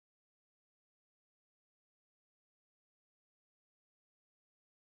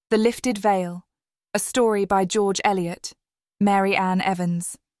The Lifted Veil, a story by George Eliot, Mary Ann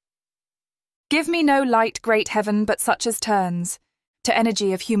Evans. Give me no light, great heaven, but such as turns to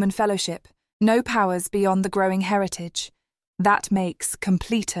energy of human fellowship, no powers beyond the growing heritage. That makes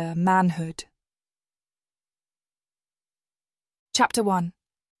completer manhood. Chapter 1.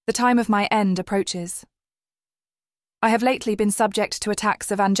 The time of my end approaches. I have lately been subject to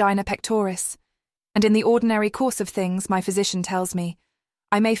attacks of angina pectoris, and in the ordinary course of things, my physician tells me,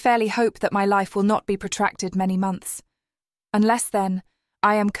 I may fairly hope that my life will not be protracted many months. Unless, then,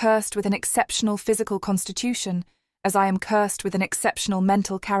 I am cursed with an exceptional physical constitution, as I am cursed with an exceptional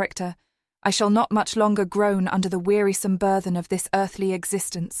mental character, I shall not much longer groan under the wearisome burthen of this earthly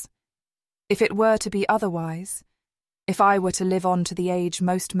existence. If it were to be otherwise, if I were to live on to the age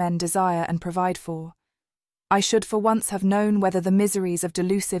most men desire and provide for, I should for once have known whether the miseries of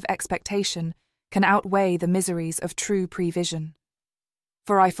delusive expectation can outweigh the miseries of true prevision.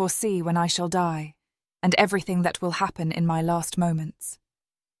 For I foresee when I shall die, and everything that will happen in my last moments.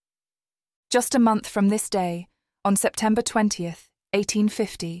 Just a month from this day, on September 20th,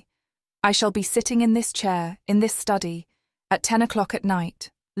 1850, I shall be sitting in this chair, in this study, at 10 o'clock at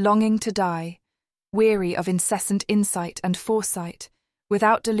night, longing to die, weary of incessant insight and foresight,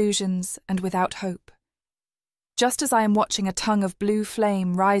 without delusions and without hope. Just as I am watching a tongue of blue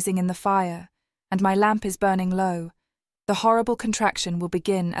flame rising in the fire, and my lamp is burning low, the horrible contraction will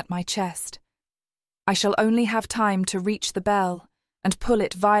begin at my chest. I shall only have time to reach the bell and pull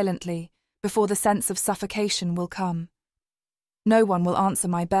it violently before the sense of suffocation will come. No one will answer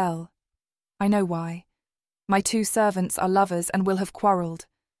my bell. I know why. My 2 servants are lovers and will have quarrelled.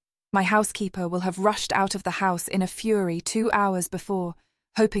 My housekeeper will have rushed out of the house in a fury 2 hours before,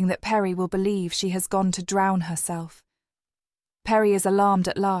 hoping that Perry will believe she has gone to drown herself. Perry is alarmed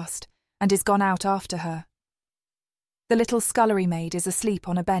at last and is gone out after her. The little scullery maid is asleep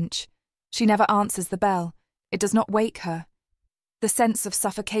on a bench. She never answers the bell. It does not wake her. The sense of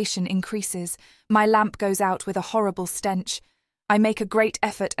suffocation increases. My lamp goes out with a horrible stench. I make a great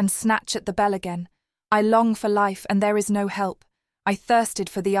effort and snatch at the bell again. I long for life and there is no help. I thirsted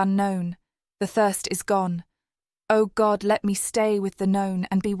for the unknown. The thirst is gone. O God, let me stay with the known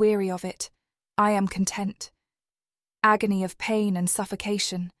and be weary of it. I am content. Agony of pain and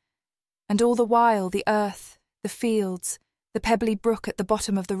suffocation. And all the while the earth, the fields, the pebbly brook at the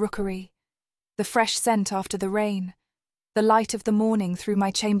bottom of the rookery, the fresh scent after the rain, the light of the morning through my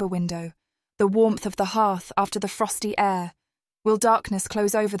chamber window, the warmth of the hearth after the frosty air, will darkness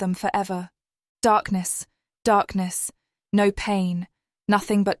close over them forever? Darkness, darkness, no pain,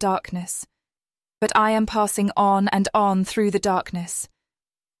 nothing but darkness. But I am passing on and on through the darkness.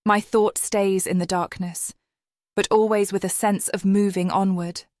 My thought stays in the darkness, but always with a sense of moving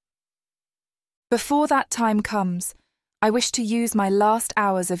onward. Before that time comes, I wish to use my last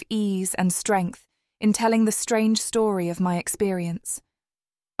hours of ease and strength in telling the strange story of my experience.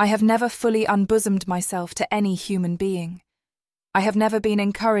 I have never fully unbosomed myself to any human being. I have never been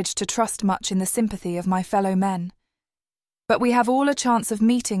encouraged to trust much in the sympathy of my fellow men. But we have all a chance of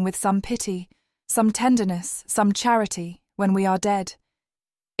meeting with some pity, some tenderness, some charity, when we are dead.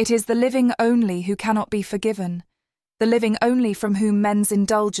 It is the living only who cannot be forgiven, the living only from whom men's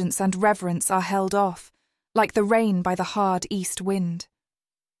indulgence and reverence are held off, like the rain by the hard east wind.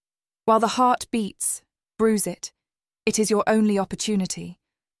 While the heart beats, bruise it. It is your only opportunity.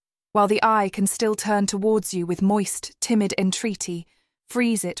 While the eye can still turn towards you with moist, timid entreaty,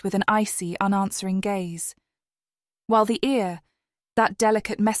 freeze it with an icy, unanswering gaze. While the ear, that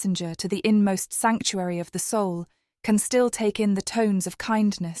delicate messenger to the inmost sanctuary of the soul, can still take in the tones of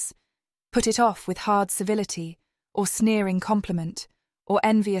kindness, put it off with hard civility, or sneering compliment, or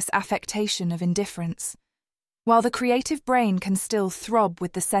envious affectation of indifference. While the creative brain can still throb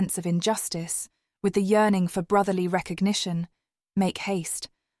with the sense of injustice, with the yearning for brotherly recognition, make haste,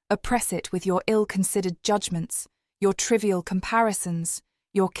 oppress it with your ill-considered judgments, your trivial comparisons,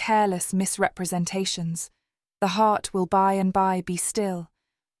 your careless misrepresentations. The heart will by and by be still.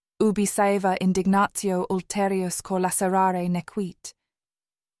 Ubi saeva indignatio ulterius cor lacerare nequit.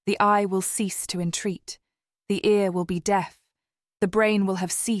 The eye will cease to entreat. The ear will be deaf. The brain will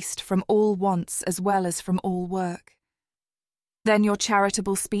have ceased from all wants as well as from all work. Then your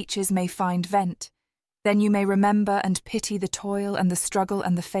charitable speeches may find vent. Then you may remember and pity the toil and the struggle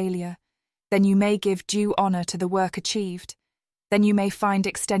and the failure. Then you may give due honour to the work achieved. Then you may find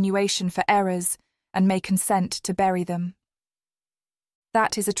extenuation for errors and may consent to bury them.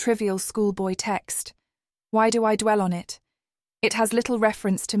 That is a trivial schoolboy text. Why do I dwell on it? It has little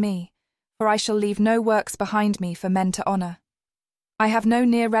reference to me, for I shall leave no works behind me for men to honour. I have no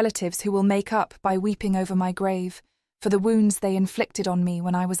near relatives who will make up by weeping over my grave, for the wounds they inflicted on me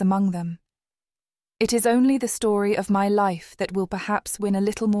when I was among them. It is only the story of my life that will perhaps win a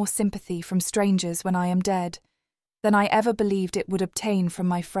little more sympathy from strangers when I am dead than I ever believed it would obtain from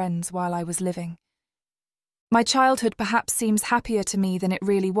my friends while I was living. My childhood perhaps seems happier to me than it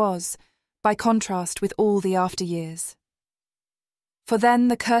really was, by contrast with all the after years. For then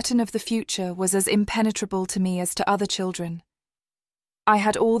the curtain of the future was as impenetrable to me as to other children. I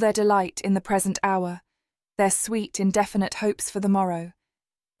had all their delight in the present hour, their sweet, indefinite hopes for the morrow,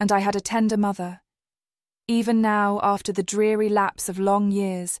 and I had a tender mother. Even now, after the dreary lapse of long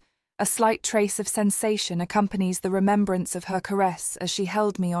years, a slight trace of sensation accompanies the remembrance of her caress as she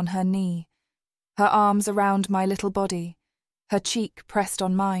held me on her knee, her arms around my little body, her cheek pressed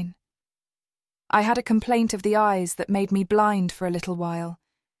on mine. I had a complaint of the eyes that made me blind for a little while,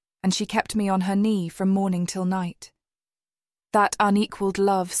 and she kept me on her knee from morning till night. That unequalled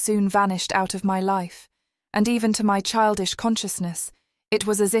love soon vanished out of my life, and even to my childish consciousness, it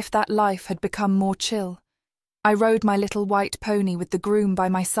was as if that life had become more chill. I rode my little white pony with the groom by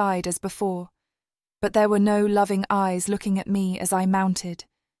my side as before, but there were no loving eyes looking at me as I mounted,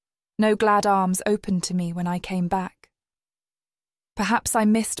 no glad arms opened to me when I came back. Perhaps I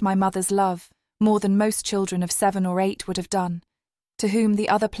missed my mother's love more than most children of 7 or 8 would have done, to whom the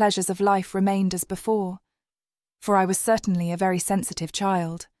other pleasures of life remained as before, for I was certainly a very sensitive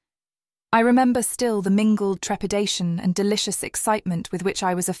child. I remember still the mingled trepidation and delicious excitement with which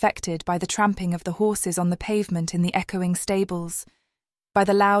I was affected by the tramping of the horses on the pavement in the echoing stables, by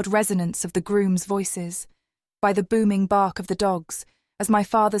the loud resonance of the grooms' voices, by the booming bark of the dogs as my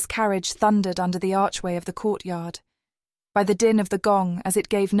father's carriage thundered under the archway of the courtyard, by the din of the gong as it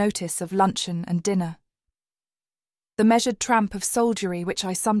gave notice of luncheon and dinner. The measured tramp of soldiery which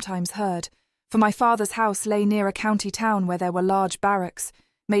I sometimes heard, for my father's house lay near a county town where there were large barracks,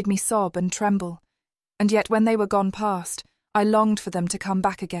 made me sob and tremble, and yet when they were gone past, I longed for them to come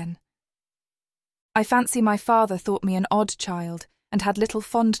back again. I fancy my father thought me an odd child and had little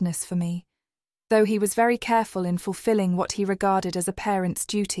fondness for me, though he was very careful in fulfilling what he regarded as a parent's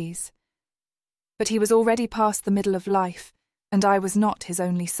duties. But he was already past the middle of life, and I was not his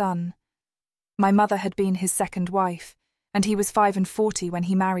only son. My mother had been his second wife, and he was 45 when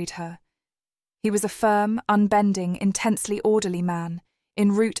he married her. He was a firm, unbending, intensely orderly man,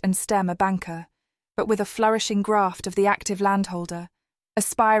 in root and stem a banker, but with a flourishing graft of the active landholder,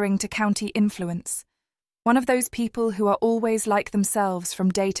 aspiring to county influence, one of those people who are always like themselves from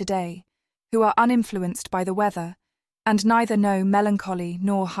day to day, who are uninfluenced by the weather, and neither know melancholy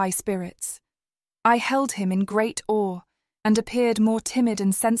nor high spirits. I held him in great awe, and appeared more timid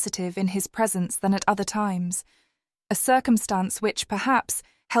and sensitive in his presence than at other times, a circumstance which, perhaps,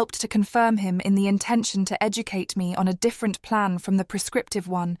 helped to confirm him in the intention to educate me on a different plan from the prescriptive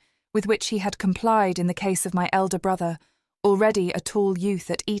one with which he had complied in the case of my elder brother, already a tall youth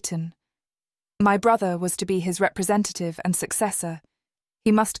at Eton. My brother was to be his representative and successor.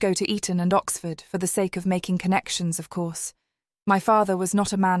 He must go to Eton and Oxford for the sake of making connections, of course. My father was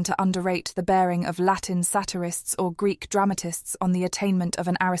not a man to underrate the bearing of Latin satirists or Greek dramatists on the attainment of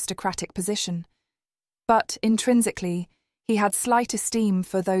an aristocratic position. But, intrinsically, he had slight esteem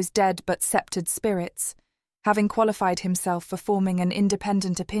for those dead but sceptred spirits, having qualified himself for forming an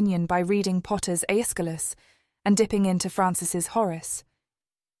independent opinion by reading Potter's Aeschylus and dipping into Francis's Horace.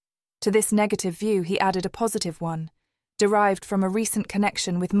 To this negative view he added a positive one, derived from a recent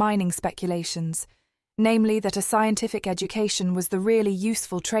connection with mining speculations, namely that a scientific education was the really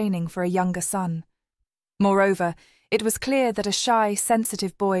useful training for a younger son. Moreover, it was clear that a shy,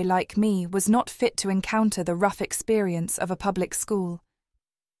 sensitive boy like me was not fit to encounter the rough experience of a public school.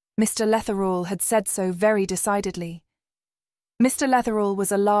 Mr. Letherall had said so very decidedly. Mr. Letherall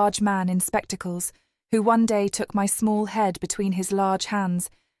was a large man in spectacles, who one day took my small head between his large hands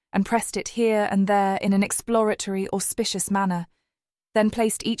and pressed it here and there in an exploratory, auspicious manner, then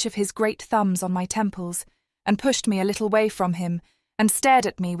placed each of his great thumbs on my temples and pushed me a little way from him and stared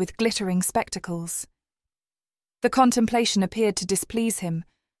at me with glittering spectacles. The contemplation appeared to displease him,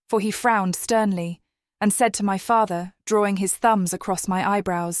 for he frowned sternly, and said to my father, drawing his thumbs across my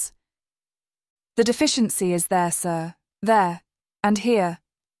eyebrows, "The deficiency is there, sir, there, and here,"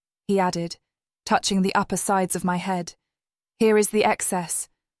 he added, touching the upper sides of my head. "Here is the excess.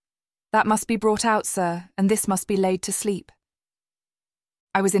 That must be brought out, sir, and this must be laid to sleep."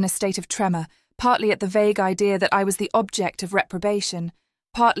 I was in a state of tremor, partly at the vague idea that I was the object of reprobation,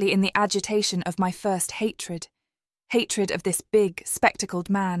 partly in the agitation of my first hatred of this big, spectacled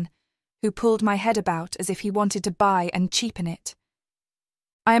man, who pulled my head about as if he wanted to buy and cheapen it.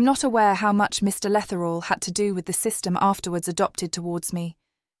 I am not aware how much Mr. Letherall had to do with the system afterwards adopted towards me,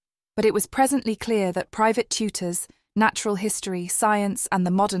 but it was presently clear that private tutors, natural history, science, and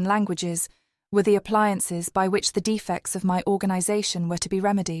the modern languages were the appliances by which the defects of my organization were to be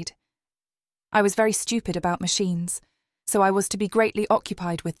remedied. I was very stupid about machines, so I was to be greatly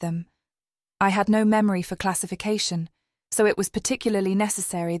occupied with them. I had no memory for classification, so it was particularly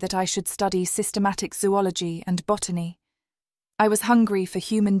necessary that I should study systematic zoology and botany. I was hungry for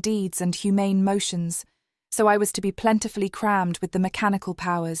human deeds and humane motions, so I was to be plentifully crammed with the mechanical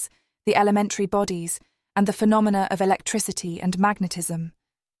powers, the elementary bodies, and the phenomena of electricity and magnetism.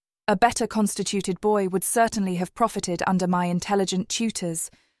 A better constituted boy would certainly have profited under my intelligent tutors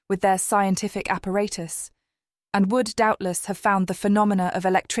with their scientific apparatus, and would doubtless have found the phenomena of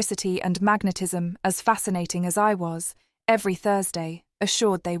electricity and magnetism as fascinating as I was, every Thursday,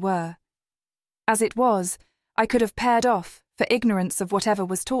 assured they were. As it was, I could have paired off, for ignorance of whatever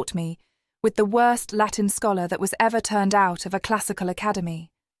was taught me, with the worst Latin scholar that was ever turned out of a classical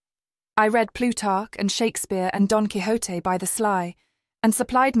academy. I read Plutarch and Shakespeare and Don Quixote by the sly, and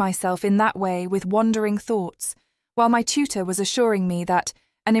supplied myself in that way with wandering thoughts, while my tutor was assuring me that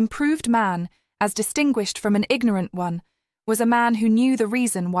an improved man, as distinguished from an ignorant one, was a man who knew the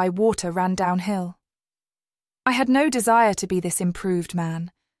reason why water ran downhill. I had no desire to be this improved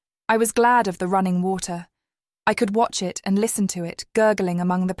man. I was glad of the running water. I could watch it and listen to it gurgling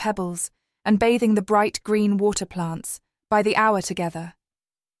among the pebbles and bathing the bright green water plants by the hour together.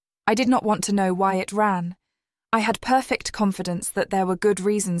 I did not want to know why it ran. I had perfect confidence that there were good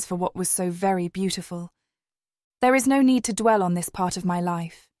reasons for what was so very beautiful. There is no need to dwell on this part of my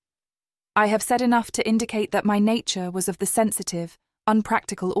life. I have said enough to indicate that my nature was of the sensitive,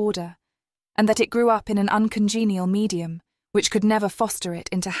 unpractical order, and that it grew up in an uncongenial medium, which could never foster it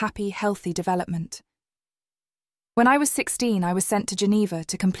into happy, healthy development. When I was 16, I was sent to Geneva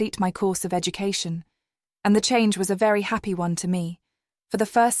to complete my course of education, and the change was a very happy one to me, for the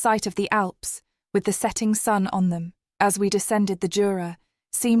first sight of the Alps, with the setting sun on them, as we descended the Jura,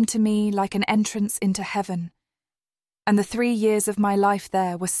 seemed to me like an entrance into heaven. And the 3 years of my life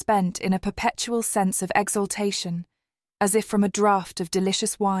there were spent in a perpetual sense of exaltation, as if from a draught of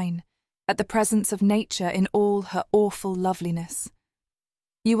delicious wine, at the presence of nature in all her awful loveliness.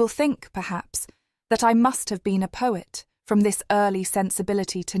 You will think, perhaps, that I must have been a poet from this early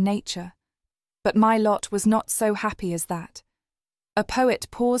sensibility to nature, but my lot was not so happy as that. A poet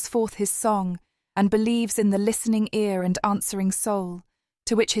pours forth his song and believes in the listening ear and answering soul,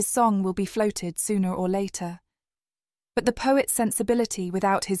 to which his song will be floated sooner or later. But the poet's sensibility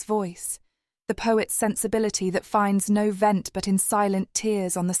without his voice, the poet's sensibility that finds no vent but in silent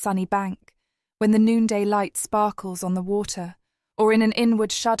tears on the sunny bank, when the noonday light sparkles on the water, or in an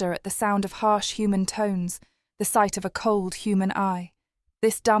inward shudder at the sound of harsh human tones, the sight of a cold human eye,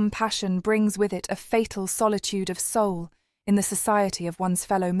 this dumb passion brings with it a fatal solitude of soul in the society of one's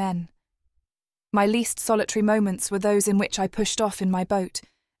fellow men. My least solitary moments were those in which I pushed off in my boat,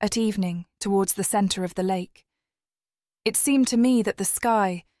 at evening, towards the centre of the lake. It seemed to me that the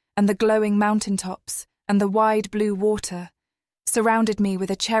sky, and the glowing mountain tops, and the wide blue water, surrounded me with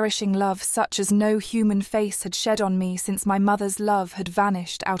a cherishing love such as no human face had shed on me since my mother's love had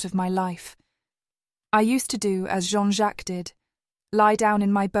vanished out of my life. I used to do as Jean-Jacques did, lie down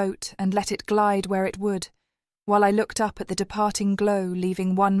in my boat and let it glide where it would, while I looked up at the departing glow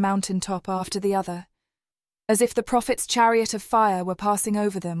leaving one mountain top after the other, as if the prophet's chariot of fire were passing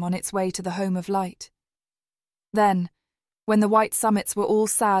over them on its way to the home of light. Then, when the white summits were all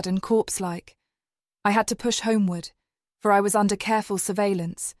sad and corpse-like, I had to push homeward, for I was under careful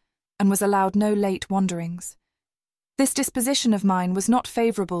surveillance, and was allowed no late wanderings. This disposition of mine was not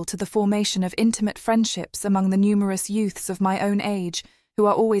favourable to the formation of intimate friendships among the numerous youths of my own age who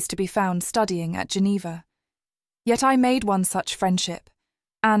are always to be found studying at Geneva. Yet I made one such friendship,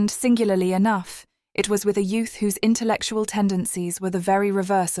 and, singularly enough, it was with a youth whose intellectual tendencies were the very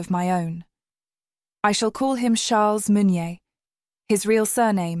reverse of my own. I shall call him Charles Meunier. His real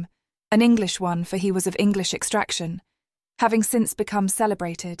surname, an English one for he was of English extraction, having since become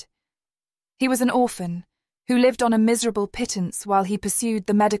celebrated. He was an orphan, who lived on a miserable pittance while he pursued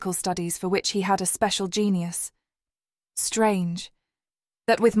the medical studies for which he had a special genius. Strange,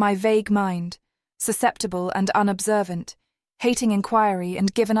 that with my vague mind, susceptible and unobservant, hating inquiry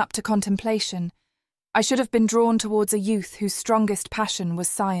and given up to contemplation, I should have been drawn towards a youth whose strongest passion was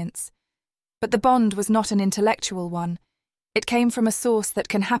science. But the bond was not an intellectual one. It came from a source that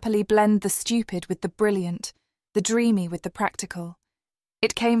can happily blend the stupid with the brilliant, the dreamy with the practical.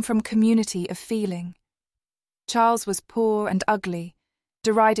 It came from community of feeling. Charles was poor and ugly,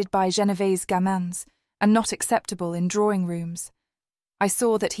 derided by Genevese gamins, and not acceptable in drawing-rooms. I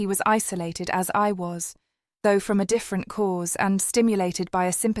saw that he was isolated as I was, though from a different cause and stimulated by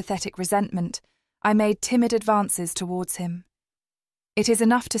a sympathetic resentment, I made timid advances towards him. It is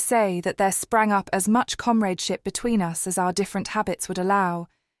enough to say that there sprang up as much comradeship between us as our different habits would allow,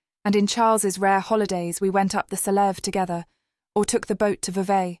 and in Charles's rare holidays we went up the Salève together, or took the boat to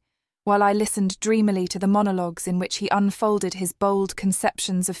Vevey, while I listened dreamily to the monologues in which he unfolded his bold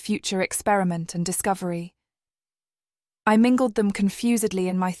conceptions of future experiment and discovery. I mingled them confusedly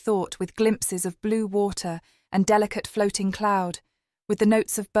in my thought with glimpses of blue water and delicate floating cloud, with the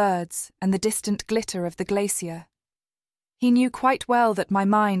notes of birds and the distant glitter of the glacier. He knew quite well that my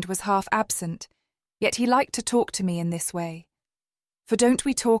mind was half absent, yet he liked to talk to me in this way. For don't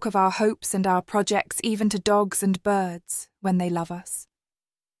we talk of our hopes and our projects even to dogs and birds when they love us?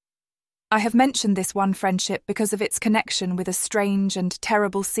 I have mentioned this one friendship because of its connection with a strange and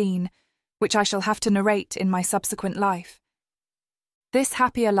terrible scene, which I shall have to narrate in my subsequent life. This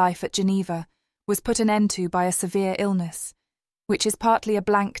happier life at Geneva was put an end to by a severe illness, which is partly a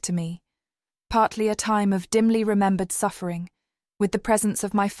blank to me, partly a time of dimly remembered suffering, with the presence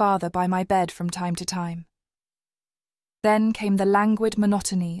of my father by my bed from time to time. Then came the languid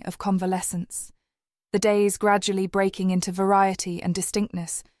monotony of convalescence, the days gradually breaking into variety and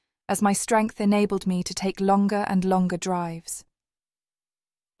distinctness, as my strength enabled me to take longer and longer drives.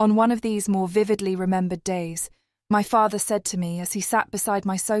 On one of these more vividly remembered days, my father said to me as he sat beside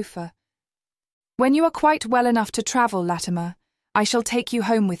my sofa, "When you are quite well enough to travel, Latimer, I shall take you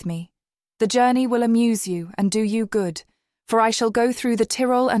home with me. The journey will amuse you and do you good, for I shall go through the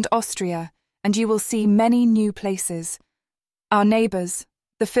Tyrol and Austria, and you will see many new places. Our neighbours,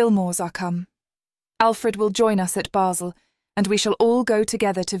 the Fillmores, are come. Alfred will join us at Basel, and we shall all go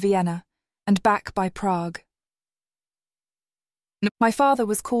together to Vienna, and back by Prague." My father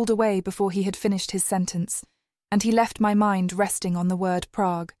was called away before he had finished his sentence, and he left my mind resting on the word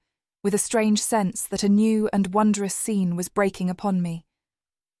Prague, with a strange sense that a new and wondrous scene was breaking upon me.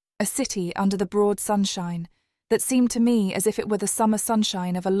 A city under the broad sunshine, that seemed to me as if it were the summer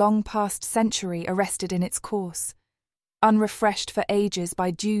sunshine of a long-past century arrested in its course, unrefreshed for ages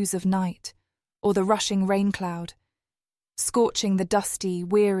by dews of night, or the rushing rain-cloud, scorching the dusty,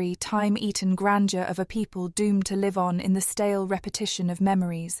 weary, time-eaten grandeur of a people doomed to live on in the stale repetition of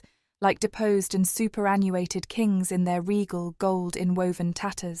memories, like deposed and superannuated kings in their regal, gold-inwoven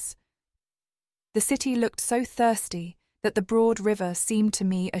tatters. The city looked so thirsty that the broad river seemed to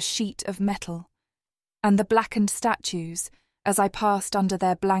me a sheet of metal, and the blackened statues, as I passed under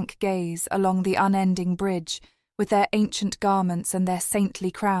their blank gaze along the unending bridge, with their ancient garments and their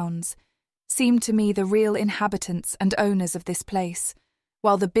saintly crowns, seemed to me the real inhabitants and owners of this place,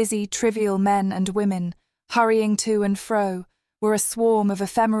 while the busy, trivial men and women, hurrying to and fro, were a swarm of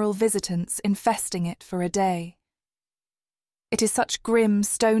ephemeral visitants infesting it for a day. It is such grim,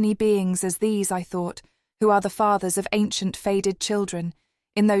 stony beings as these, I thought, who are the fathers of ancient faded children,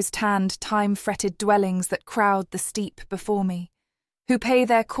 in those tanned, time-fretted dwellings that crowd the steep before me, who pay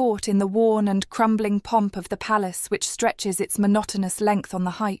their court in the worn and crumbling pomp of the palace which stretches its monotonous length on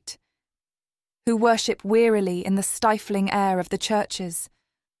the height, who worship wearily in the stifling air of the churches,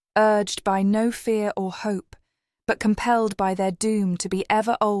 urged by no fear or hope, but compelled by their doom to be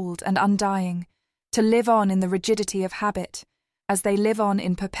ever old and undying, to live on in the rigidity of habit, as they live on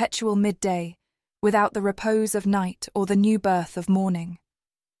in perpetual midday, without the repose of night or the new birth of morning.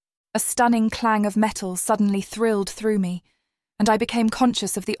 A stunning clang of metal suddenly thrilled through me, and I became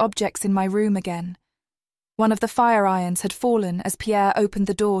conscious of the objects in my room again. One of the fire irons had fallen as Pierre opened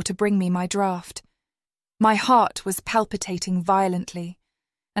the door to bring me my draught. My heart was palpitating violently,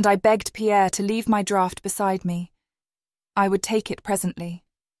 and I begged Pierre to leave my draught beside me. I would take it presently.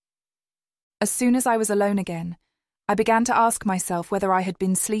 As soon as I was alone again, I began to ask myself whether I had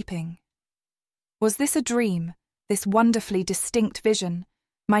been sleeping. Was this a dream, this wonderfully distinct vision,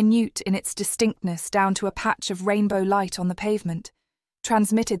 minute in its distinctness down to a patch of rainbow light on the pavement,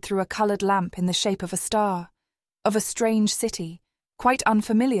 transmitted through a coloured lamp in the shape of a star, of a strange city, quite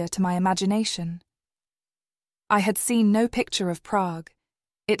unfamiliar to my imagination? I had seen no picture of Prague.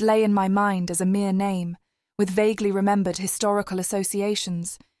 It lay in my mind as a mere name, with vaguely remembered historical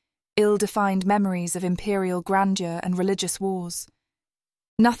associations, ill-defined memories of imperial grandeur and religious wars.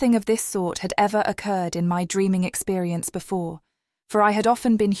 Nothing of this sort had ever occurred in my dreaming experience before, for I had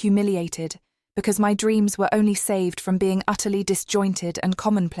often been humiliated because my dreams were only saved from being utterly disjointed and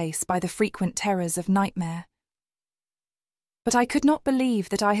commonplace by the frequent terrors of nightmare. But I could not believe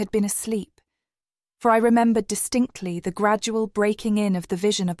that I had been asleep, for I remembered distinctly the gradual breaking in of the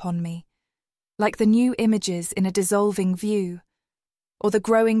vision upon me, like the new images in a dissolving view, or the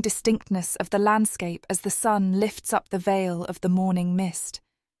growing distinctness of the landscape as the sun lifts up the veil of the morning mist.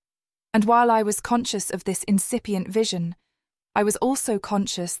 And while I was conscious of this incipient vision, I was also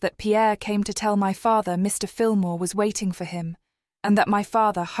conscious that Pierre came to tell my father Mr. Fillmore was waiting for him, and that my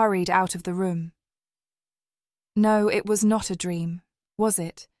father hurried out of the room. No, it was not a dream, was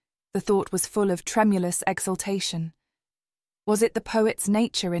it? The thought was full of tremulous exultation. Was it the poet's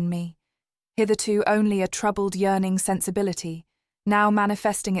nature in me, hitherto only a troubled, yearning sensibility, now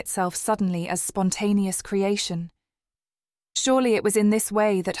manifesting itself suddenly as spontaneous creation? Surely it was in this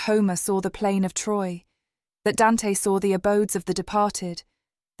way that Homer saw the plain of Troy, that Dante saw the abodes of the departed,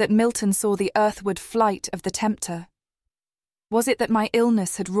 that Milton saw the earthward flight of the tempter. Was it that my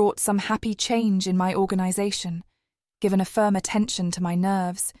illness had wrought some happy change in my organisation, given a firm attention to my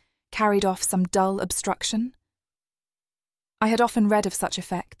nerves, carried off some dull obstruction? I had often read of such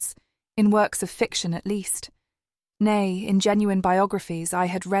effects, in works of fiction at least. Nay, in genuine biographies I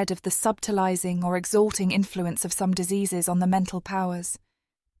had read of the subtilizing or exalting influence of some diseases on the mental powers.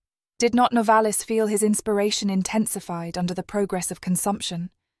 Did not Novalis feel his inspiration intensified under the progress of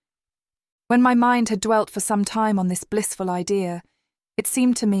consumption? When my mind had dwelt for some time on this blissful idea, it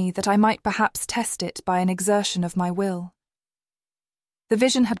seemed to me that I might perhaps test it by an exertion of my will. The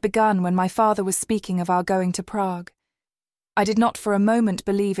vision had begun when my father was speaking of our going to Prague. I did not for a moment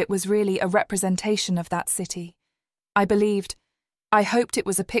believe it was really a representation of that city. I hoped it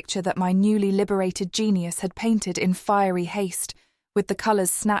was a picture that my newly liberated genius had painted in fiery haste, with the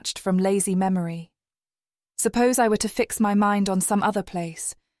colours snatched from lazy memory. Suppose I were to fix my mind on some other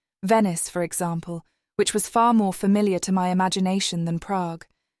place, Venice, for example, which was far more familiar to my imagination than Prague.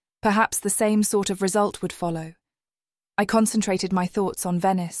 Perhaps the same sort of result would follow. I concentrated my thoughts on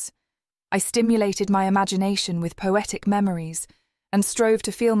Venice. I stimulated my imagination with poetic memories, and strove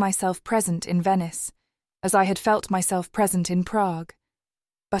to feel myself present in Venice, as I had felt myself present in Prague.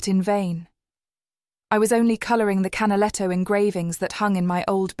 But in vain. I was only colouring the Canaletto engravings that hung in my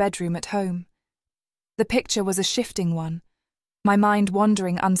old bedroom at home. The picture was a shifting one, my mind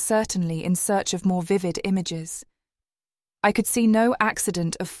wandering uncertainly in search of more vivid images. I could see no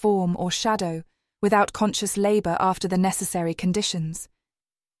accident of form or shadow without conscious labour after the necessary conditions.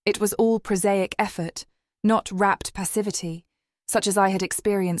 It was all prosaic effort, not rapt passivity, such as I had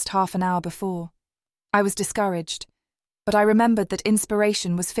experienced half an hour before. I was discouraged, but I remembered that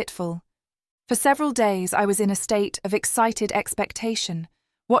inspiration was fitful. For several days I was in a state of excited expectation,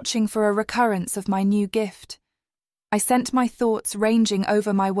 watching for a recurrence of my new gift. I sent my thoughts ranging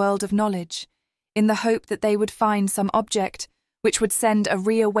over my world of knowledge, in the hope that they would find some object which would send a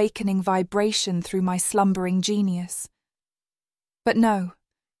reawakening vibration through my slumbering genius. But no,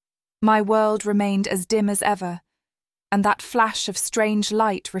 my world remained as dim as ever, and that flash of strange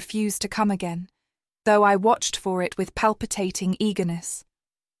light refused to come again, though I watched for it with palpitating eagerness.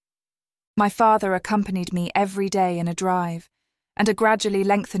 My father accompanied me every day in a drive, and a gradually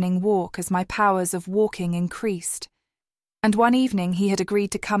lengthening walk as my powers of walking increased. And one evening he had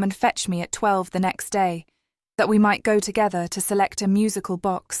agreed to come and fetch me at 12 the next day, that we might go together to select a musical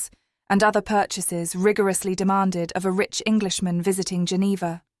box and other purchases rigorously demanded of a rich Englishman visiting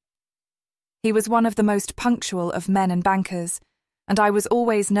Geneva. He was one of the most punctual of men and bankers, and I was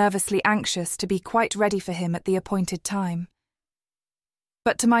always nervously anxious to be quite ready for him at the appointed time.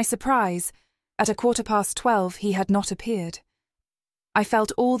 But to my surprise, at 12:15 he had not appeared. I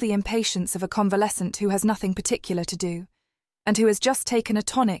felt all the impatience of a convalescent who has nothing particular to do, and who has just taken a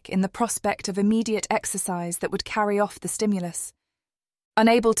tonic in the prospect of immediate exercise that would carry off the stimulus.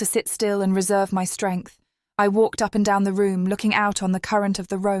 Unable to sit still and reserve my strength, I walked up and down the room looking out on the current of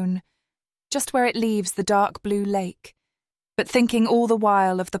the Rhône, just where it leaves the dark blue lake, but thinking all the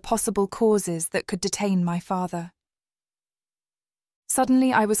while of the possible causes that could detain my father.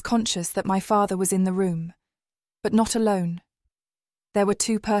 Suddenly I was conscious that my father was in the room, but not alone. There were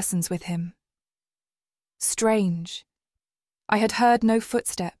two persons with him. Strange. I had heard no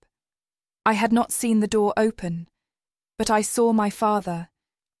footstep. I had not seen the door open, but I saw my father,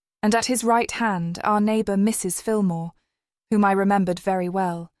 and at his right hand our neighbour Mrs. Fillmore, whom I remembered very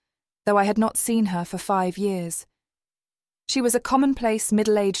well, though I had not seen her for 5 years. She was a commonplace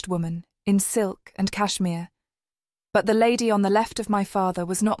middle-aged woman, in silk and cashmere, but the lady on the left of my father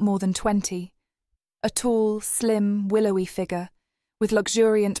was not more than 20, a tall, slim, willowy figure, with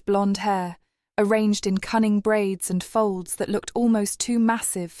luxuriant blonde hair, arranged in cunning braids and folds that looked almost too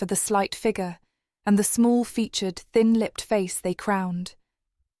massive for the slight figure and the small-featured, thin-lipped face they crowned.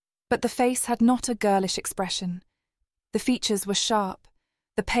 But the face had not a girlish expression. The features were sharp,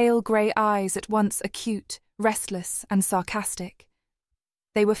 the pale grey eyes at once acute, restless, and sarcastic.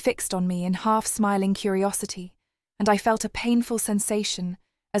 They were fixed on me in half-smiling curiosity, and I felt a painful sensation,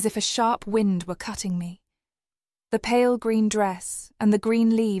 as if a sharp wind were cutting me. The pale green dress, and the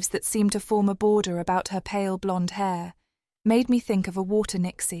green leaves that seemed to form a border about her pale blonde hair, made me think of a water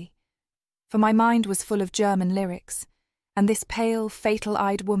nixie, for my mind was full of German lyrics, and this pale,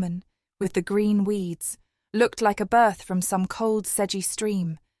 fatal-eyed woman, with the green weeds, looked like a Bertha from some cold, sedgy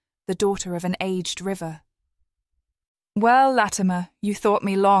stream, the daughter of an aged river. "Well, Latimer, you thought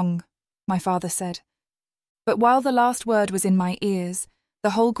me long," my father said. But while the last word was in my ears,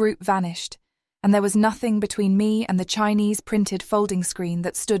 the whole group vanished, and there was nothing between me and the Chinese printed folding screen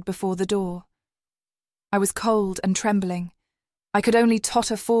that stood before the door. I was cold and trembling. I could only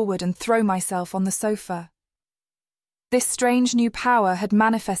totter forward and throw myself on the sofa. This strange new power had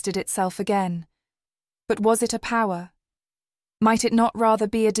manifested itself again. But was it a power? Might it not rather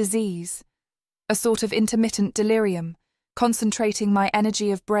be a disease, a sort of intermittent delirium, concentrating my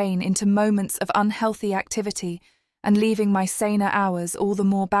energy of brain into moments of unhealthy activity and leaving my saner hours all the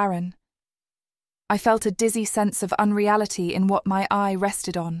more barren? I felt a dizzy sense of unreality in what my eye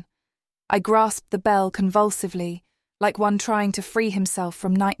rested on. I grasped the bell convulsively, like one trying to free himself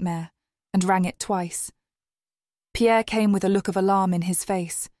from nightmare, and rang it twice. Pierre came with a look of alarm in his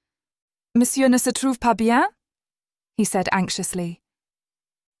face. "Monsieur ne se trouve pas bien?" he said anxiously.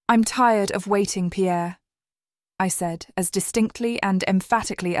 "I'm tired of waiting, Pierre," I said, as distinctly and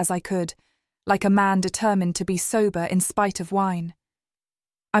emphatically as I could, like a man determined to be sober in spite of wine.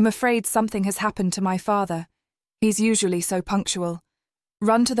 "I'm afraid something has happened to my father. He's usually so punctual.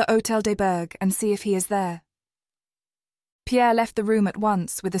 Run to the Hôtel des Bergues and see if he is there." Pierre left the room at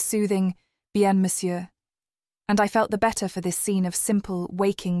once with a soothing "Bien, monsieur," and I felt the better for this scene of simple,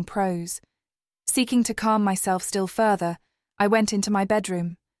 waking prose. Seeking to calm myself still further, I went into my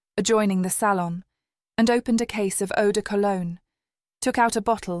bedroom, adjoining the salon, and opened a case of eau de cologne, took out a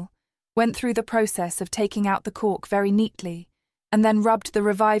bottle, went through the process of taking out the cork very neatly, and then rubbed the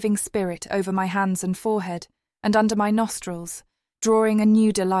reviving spirit over my hands and forehead, and under my nostrils, drawing a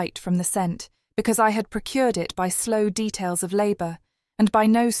new delight from the scent, because I had procured it by slow details of labour, and by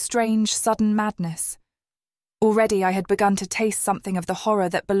no strange, sudden madness. Already I had begun to taste something of the horror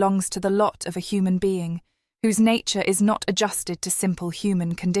that belongs to the lot of a human being, whose nature is not adjusted to simple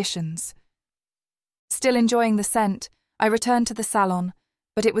human conditions. Still enjoying the scent, I returned to the salon,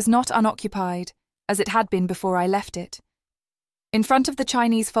 but it was not unoccupied, as it had been before I left it. In front of the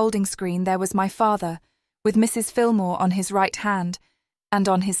Chinese folding screen there was my father, with Mrs. Fillmore on his right hand, and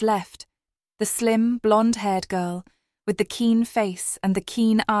on his left, the slim, blonde-haired girl, with the keen face and the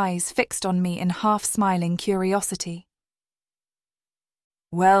keen eyes fixed on me in half-smiling curiosity.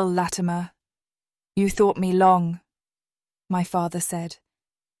 "Well, Latimer, you thought me long," my father said.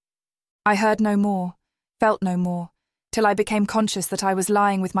 I heard no more, felt no more, till I became conscious that I was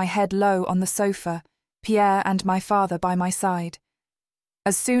lying with my head low on the sofa, Pierre and my father by my side.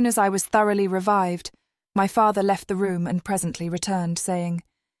 As soon as I was thoroughly revived, my father left the room and presently returned, saying,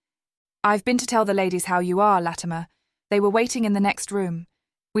 "I've been to tell the ladies how you are, Latimer. They were waiting in the next room.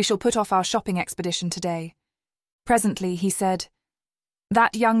 We shall put off our shopping expedition today." Presently he said,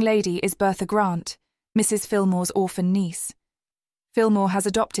 "That young lady is Bertha Grant, Mrs. Fillmore's orphan niece. Fillmore has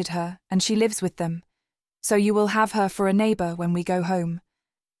adopted her, and she lives with them, so you will have her for a neighbour when we go home.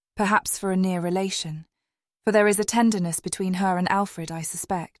 Perhaps for a near relation, for there is a tenderness between her and Alfred, I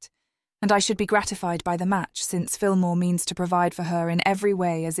suspect, and I should be gratified by the match, since Fillmore means to provide for her in every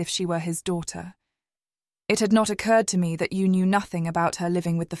way as if she were his daughter. It had not occurred to me that you knew nothing about her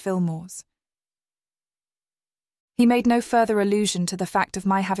living with the Fillmores." He made no further allusion to the fact of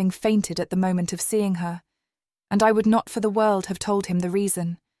my having fainted at the moment of seeing her, and I would not for the world have told him the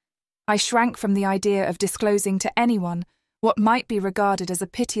reason. I shrank from the idea of disclosing to anyone what might be regarded as a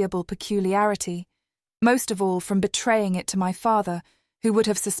pitiable peculiarity, most of all from betraying it to my father, who would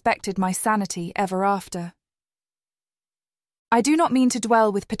have suspected my sanity ever after. I do not mean to dwell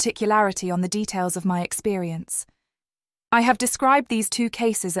with particularity on the details of my experience. I have described these two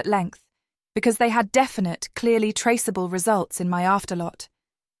cases at length, because they had definite, clearly traceable results in my afterlot.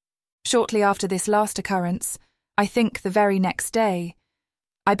 Shortly after this last occurrence, I think the very next day,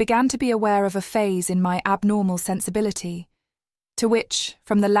 I began to be aware of a phase in my abnormal sensibility, to which,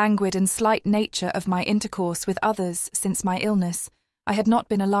 from the languid and slight nature of my intercourse with others since my illness, I had not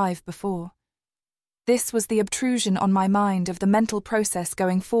been alive before. This was the obtrusion on my mind of the mental process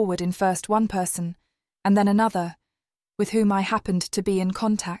going forward in first one person, and then another, with whom I happened to be in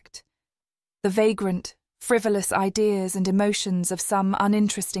contact. The vagrant, frivolous ideas and emotions of some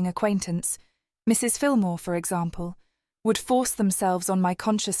uninteresting acquaintance, Mrs. Fillmore, for example, would force themselves on my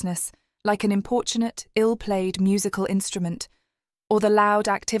consciousness like an importunate, ill-played musical instrument, or the loud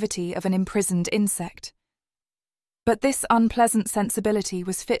activity of an imprisoned insect. But this unpleasant sensibility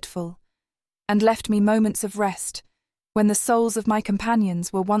was fitful, and left me moments of rest, when the souls of my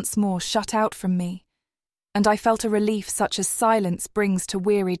companions were once more shut out from me, and I felt a relief such as silence brings to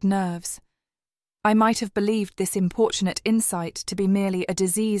wearied nerves. I might have believed this importunate insight to be merely a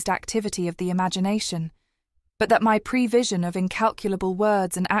diseased activity of the imagination, but that my prevision of incalculable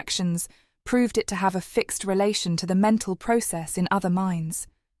words and actions proved it to have a fixed relation to the mental process in other minds.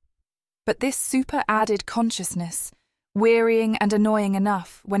 But this super-added consciousness, wearying and annoying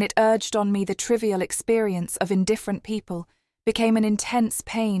enough when it urged on me the trivial experience of indifferent people, became an intense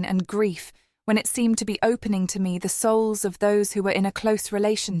pain and grief when it seemed to be opening to me the souls of those who were in a close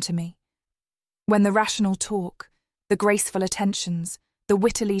relation to me. When the rational talk, the graceful attentions, the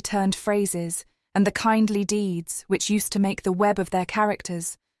wittily turned phrases, and the kindly deeds, which used to make the web of their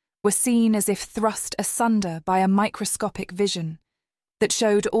characters, were seen as if thrust asunder by a microscopic vision, that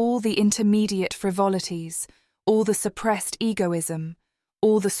showed all the intermediate frivolities, all the suppressed egoism,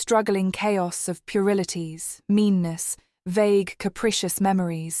 all the struggling chaos of puerilities, meanness, vague capricious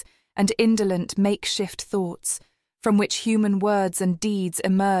memories, and indolent makeshift thoughts, from which human words and deeds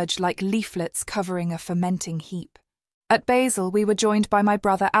emerged like leaflets covering a fermenting heap. At Basel we were joined by my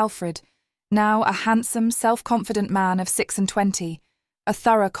brother Alfred, now a handsome, self-confident man of 26, a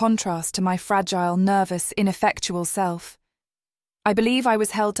thorough contrast to my fragile, nervous, ineffectual self. I believe I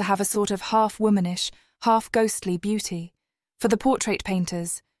was held to have a sort of half-womanish, half-ghostly beauty, for the portrait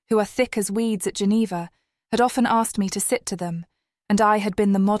painters, who are thick as weeds at Geneva, had often asked me to sit to them, and I had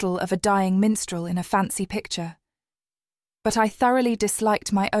been the model of a dying minstrel in a fancy picture. But I thoroughly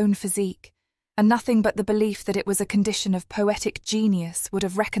disliked my own physique, and nothing but the belief that it was a condition of poetic genius would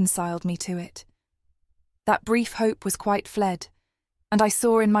have reconciled me to it. That brief hope was quite fled, and I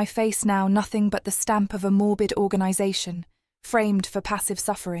saw in my face now nothing but the stamp of a morbid organisation, framed for passive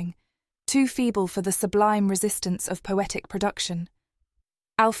suffering, too feeble for the sublime resistance of poetic production.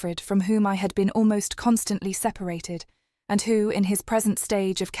 Alfred, from whom I had been almost constantly separated, and who, in his present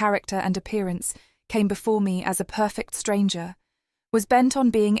stage of character and appearance, came before me as a perfect stranger, was bent on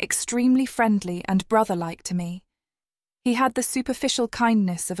being extremely friendly and brother-like to me. He had the superficial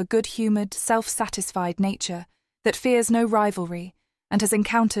kindness of a good-humoured, self-satisfied nature that fears no rivalry and has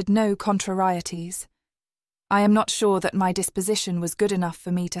encountered no contrarieties. I am not sure that my disposition was good enough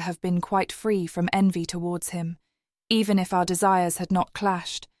for me to have been quite free from envy towards him, even if our desires had not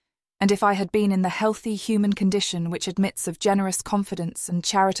clashed, and if I had been in the healthy human condition which admits of generous confidence and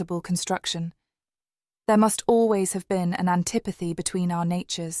charitable construction. There must always have been an antipathy between our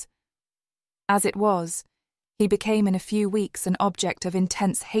natures. As it was, he became in a few weeks an object of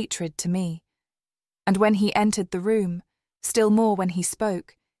intense hatred to me, and when he entered the room, still more when he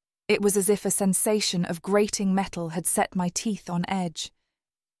spoke, it was as if a sensation of grating metal had set my teeth on edge.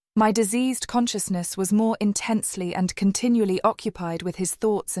 My diseased consciousness was more intensely and continually occupied with his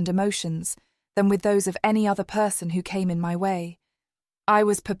thoughts and emotions than with those of any other person who came in my way. I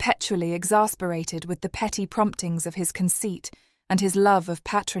was perpetually exasperated with the petty promptings of his conceit and his love of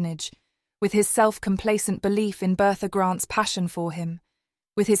patronage, with his self-complacent belief in Bertha Grant's passion for him,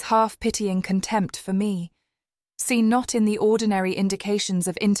 with his half-pitying contempt for me, seen not in the ordinary indications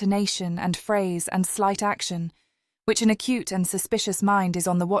of intonation and phrase and slight action, which an acute and suspicious mind is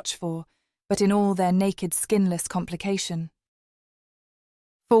on the watch for, but in all their naked skinless complication.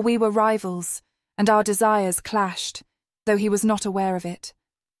 For we were rivals, and our desires clashed, though he was not aware of it.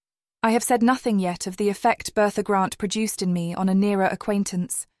 I have said nothing yet of the effect Bertha Grant produced in me on a nearer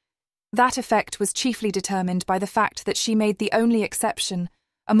acquaintance. That effect was chiefly determined by the fact that she made the only exception,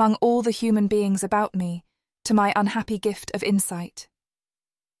 among all the human beings about me, to my unhappy gift of insight.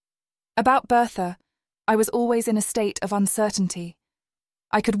 About Bertha, I was always in a state of uncertainty.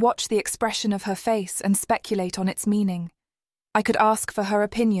 I could watch the expression of her face and speculate on its meaning. I could ask for her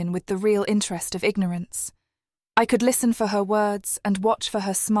opinion with the real interest of ignorance. I could listen for her words and watch for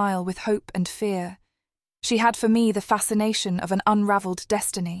her smile with hope and fear. She had for me the fascination of an unravelled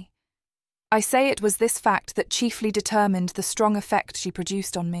destiny. I say it was this fact that chiefly determined the strong effect she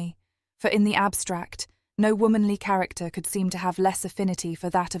produced on me, for in the abstract, no womanly character could seem to have less affinity for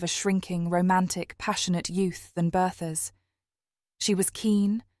that of a shrinking, romantic, passionate youth than Bertha's. She was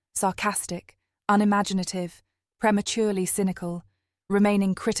keen, sarcastic, unimaginative, prematurely cynical,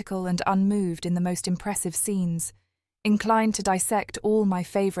 remaining critical and unmoved in the most impressive scenes, inclined to dissect all my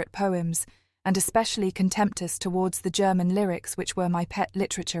favourite poems, and especially contemptuous towards the German lyrics which were my pet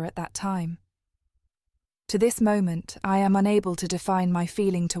literature at that time. To this moment I am unable to define my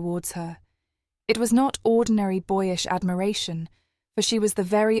feeling towards her. It was not ordinary boyish admiration, for she was the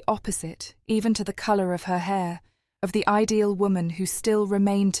very opposite, even to the colour of her hair, of the ideal woman who still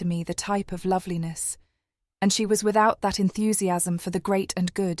remained to me the type of loveliness, and she was without that enthusiasm for the great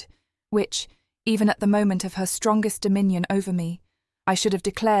and good, which, even at the moment of her strongest dominion over me, I should have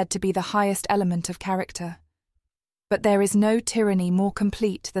declared to be the highest element of character. But there is no tyranny more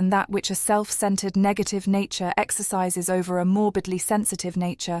complete than that which a self-centered negative nature exercises over a morbidly sensitive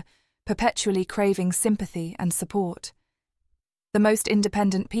nature, perpetually craving sympathy and support. The most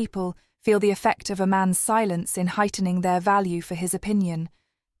independent people feel the effect of a man's silence in heightening their value for his opinion,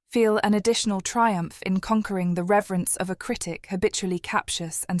 feel an additional triumph in conquering the reverence of a critic habitually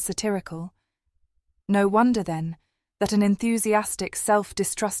captious and satirical. No wonder, then, that an enthusiastic,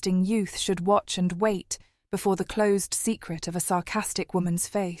 self-distrusting youth should watch and wait before the closed secret of a sarcastic woman's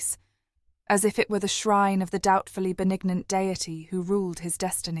face, as if it were the shrine of the doubtfully benignant deity who ruled his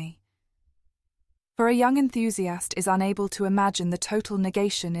destiny. For a young enthusiast is unable to imagine the total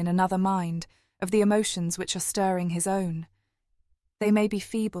negation in another mind of the emotions which are stirring his own. They may be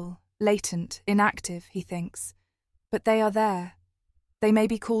feeble, latent, inactive, he thinks, but they are there. They may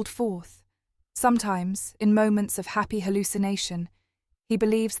be called forth. Sometimes, in moments of happy hallucination, he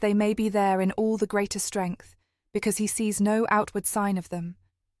believes they may be there in all the greater strength, because he sees no outward sign of them.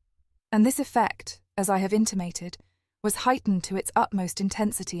 And this effect, as I have intimated, was heightened to its utmost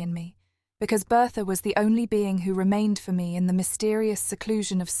intensity in me, because Bertha was the only being who remained for me in the mysterious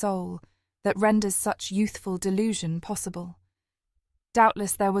seclusion of soul that renders such youthful delusion possible.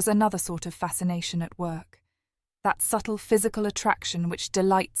 Doubtless there was another sort of fascination at work, that subtle physical attraction which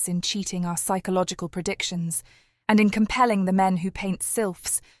delights in cheating our psychological predictions and in compelling the men who paint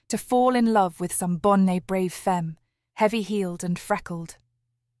sylphs to fall in love with some bonne et brave femme, heavy-heeled and freckled.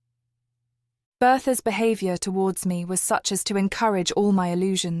 Bertha's behaviour towards me was such as to encourage all my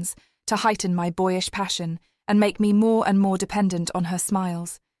illusions, to heighten my boyish passion, and make me more and more dependent on her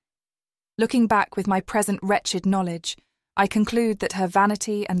smiles. Looking back with my present wretched knowledge, I conclude that her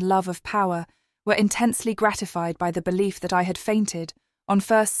vanity and love of power were intensely gratified by the belief that I had fainted on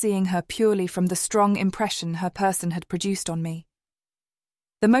first seeing her purely from the strong impression her person had produced on me.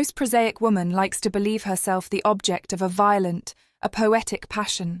 The most prosaic woman likes to believe herself the object of a violent, a poetic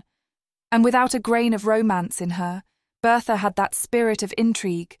passion, and without a grain of romance in her, Bertha had that spirit of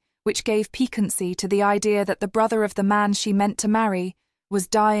intrigue which gave piquancy to the idea that the brother of the man she meant to marry was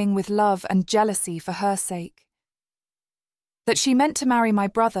dying with love and jealousy for her sake. That she meant to marry my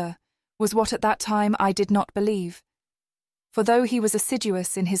brother was what at that time I did not believe. For though he was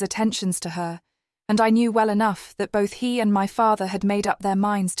assiduous in his attentions to her, and I knew well enough that both he and my father had made up their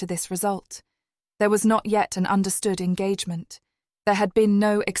minds to this result, there was not yet an understood engagement. There had been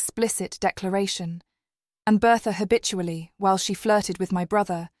no explicit declaration, and Bertha habitually, while she flirted with my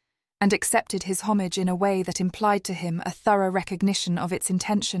brother, and accepted his homage in a way that implied to him a thorough recognition of its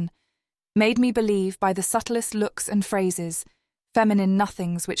intention, made me believe by the subtlest looks and phrases, feminine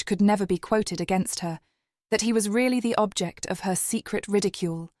nothings which could never be quoted against her, that he was really the object of her secret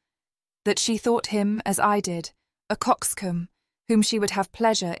ridicule, that she thought him, as I did, a coxcomb, whom she would have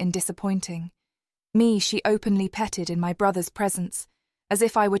pleasure in disappointing. Me she openly petted in my brother's presence, as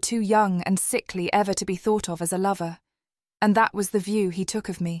if I were too young and sickly ever to be thought of as a lover, and that was the view he took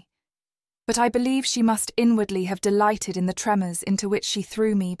of me. But I believe she must inwardly have delighted in the tremors into which she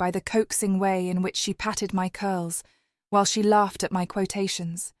threw me by the coaxing way in which she patted my curls, while she laughed at my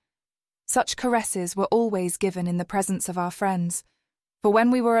quotations. Such caresses were always given in the presence of our friends, for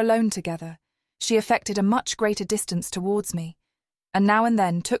when we were alone together, she affected a much greater distance towards me, and now and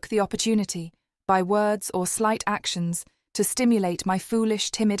then took the opportunity, by words or slight actions, to stimulate my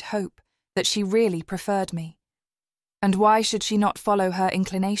foolish, timid hope that she really preferred me. And why should she not follow her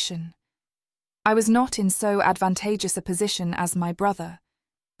inclination? I was not in so advantageous a position as my brother,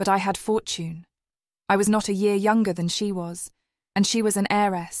 but I had fortune. I was not a year younger than she was, and she was an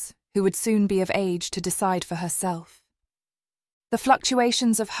heiress who would soon be of age to decide for herself. The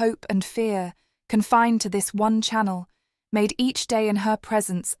fluctuations of hope and fear, confined to this one channel, made each day in her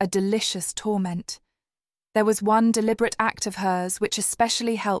presence a delicious torment. There was one deliberate act of hers which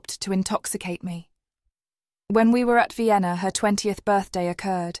especially helped to intoxicate me. When we were at Vienna, her 20th birthday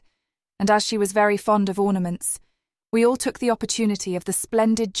occurred, and as she was very fond of ornaments, we all took the opportunity of the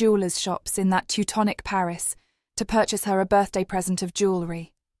splendid jewellers' shops in that Teutonic Paris to purchase her a birthday present of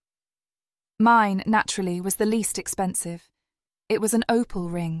jewellery. Mine, naturally, was the least expensive. It was an opal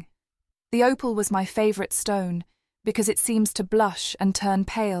ring. The opal was my favourite stone, because it seems to blush and turn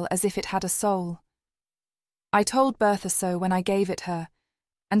pale as if it had a soul. I told Bertha so when I gave it her,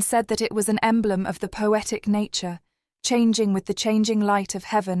 and said that it was an emblem of the poetic nature, changing with the changing light of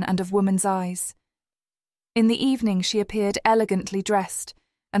heaven and of woman's eyes. In the evening she appeared elegantly dressed,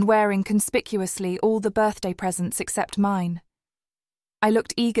 and wearing conspicuously all the birthday presents except mine. I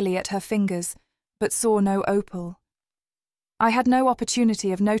looked eagerly at her fingers, but saw no opal. I had no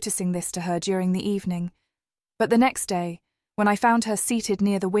opportunity of noticing this to her during the evening, but the next day, When I found her seated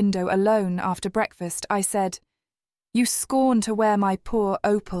near the window alone after breakfast, I said, "You scorn to wear my poor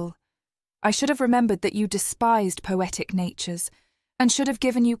opal. I should have remembered that you despised poetic natures, and should have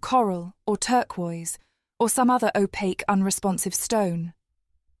given you coral or turquoise or some other opaque, unresponsive stone."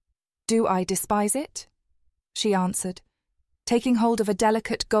 "Do I despise it?" she answered, taking hold of a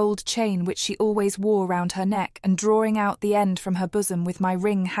delicate gold chain which she always wore round her neck and drawing out the end from her bosom with my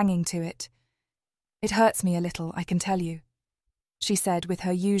ring hanging to it. "It hurts me a little, I can tell you," she said with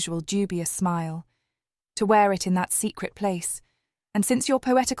her usual dubious smile, "to wear it in that secret place, and since your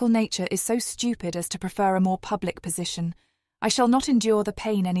poetical nature is so stupid as to prefer a more public position, I shall not endure the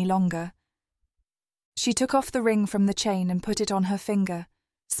pain any longer." She took off the ring from the chain and put it on her finger,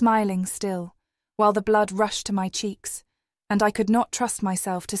 smiling still, while the blood rushed to my cheeks, and I could not trust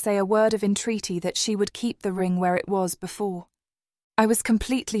myself to say a word of entreaty that she would keep the ring where it was before. I was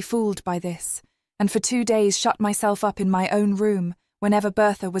completely fooled by this, and for 2 days shut myself up in my own room whenever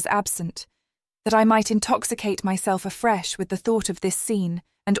Bertha was absent, that I might intoxicate myself afresh with the thought of this scene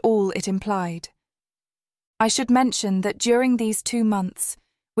and all it implied. I should mention that during these 2 months,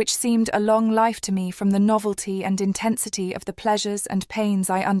 which seemed a long life to me from the novelty and intensity of the pleasures and pains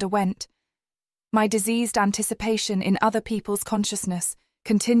I underwent, my diseased anticipation in other people's consciousness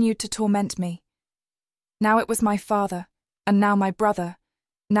continued to torment me. Now it was my father, and now my brother,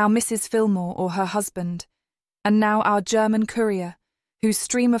 now Mrs. Fillmore or her husband, and now our German courier, whose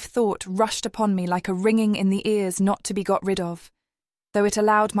stream of thought rushed upon me like a ringing in the ears not to be got rid of, though it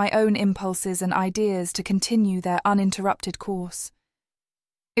allowed my own impulses and ideas to continue their uninterrupted course.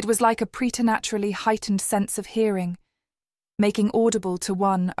 It was like a preternaturally heightened sense of hearing, making audible to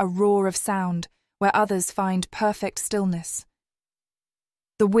one a roar of sound where others find perfect stillness.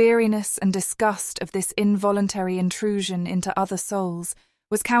 The weariness and disgust of this involuntary intrusion into other souls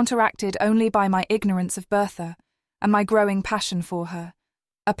was counteracted only by my ignorance of Bertha and my growing passion for her,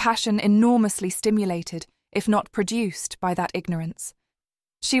 a passion enormously stimulated, if not produced, by that ignorance.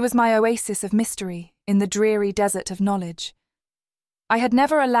 She was my oasis of mystery in the dreary desert of knowledge. I had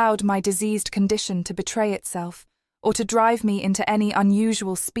never allowed my diseased condition to betray itself or to drive me into any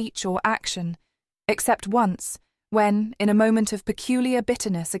unusual speech or action, except once, when, in a moment of peculiar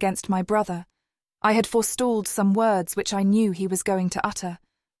bitterness against my brother, I had forestalled some words which I knew he was going to utter,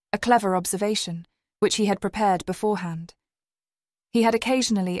 a clever observation, which he had prepared beforehand. He had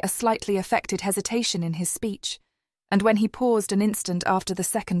occasionally a slightly affected hesitation in his speech, and when he paused an instant after the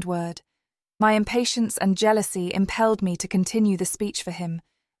second word, my impatience and jealousy impelled me to continue the speech for him,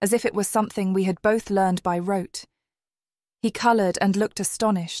 as if it was something we had both learned by rote. He coloured and looked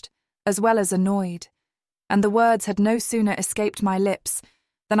astonished, as well as annoyed, and the words had no sooner escaped my lips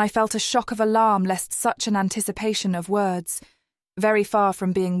than I felt a shock of alarm lest such an anticipation of words, very far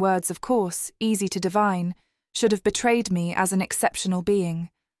from being words of course, easy to divine, should have betrayed me as an exceptional being,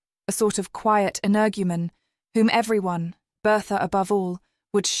 a sort of quiet energumen, whom everyone, Bertha above all,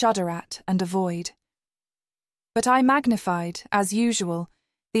 would shudder at and avoid. But I magnified, as usual,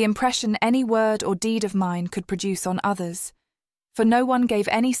 the impression any word or deed of mine could produce on others, for no one gave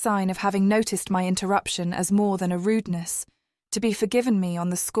any sign of having noticed my interruption as more than a rudeness, to be forgiven me on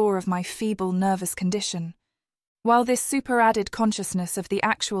the score of my feeble nervous condition. While this superadded consciousness of the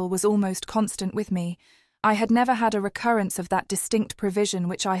actual was almost constant with me, I had never had a recurrence of that distinct prevision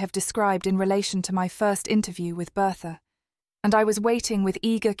which I have described in relation to my first interview with Bertha, and I was waiting with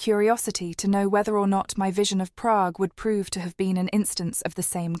eager curiosity to know whether or not my vision of Prague would prove to have been an instance of the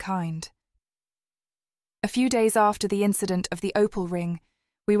same kind. A few days after the incident of the opal ring,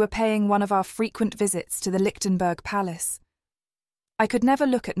 we were paying one of our frequent visits to the Lichtenberg Palace. I could never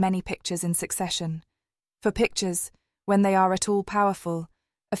look at many pictures in succession, for pictures, when they are at all powerful,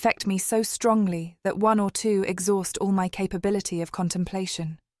 affect me so strongly that one or two exhaust all my capability of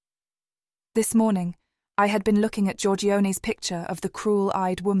contemplation. This morning, I had been looking at Giorgione's picture of the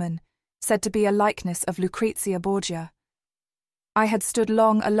cruel-eyed woman, said to be a likeness of Lucrezia Borgia. I had stood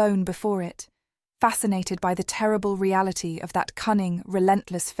long alone before it, fascinated by the terrible reality of that cunning,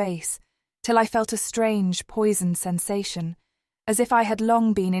 relentless face, till I felt a strange, poisoned sensation, as if I had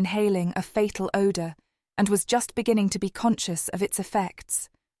long been inhaling a fatal odour and was just beginning to be conscious of its effects.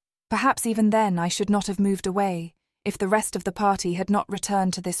 Perhaps even then I should not have moved away, if the rest of the party had not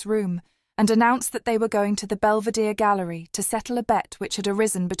returned to this room and announced that they were going to the Belvedere Gallery to settle a bet which had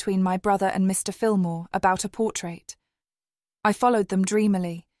arisen between my brother and Mr. Fillmore about a portrait. I followed them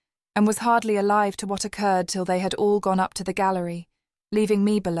dreamily, and was hardly alive to what occurred till they had all gone up to the gallery, leaving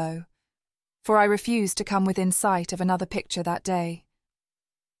me below, for I refused to come within sight of another picture that day.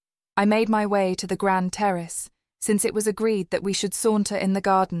 I made my way to the grand terrace, since it was agreed that we should saunter in the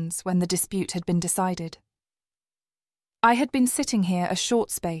gardens when the dispute had been decided. I had been sitting here a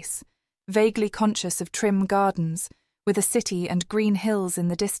short space, vaguely conscious of trim gardens, with a city and green hills in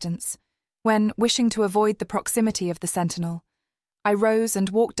the distance, when, wishing to avoid the proximity of the sentinel, I rose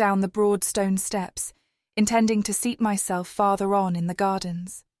and walked down the broad stone steps, intending to seat myself farther on in the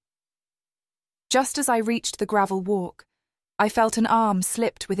gardens. Just as I reached the gravel walk, I felt an arm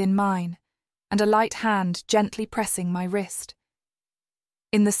slipped within mine, and a light hand gently pressing my wrist.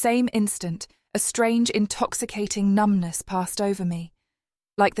 In the same instant, a strange, intoxicating numbness passed over me,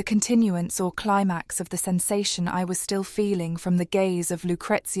 like the continuance or climax of the sensation I was still feeling from the gaze of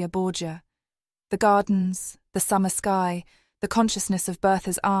Lucrezia Borgia. The gardens, the summer sky, the consciousness of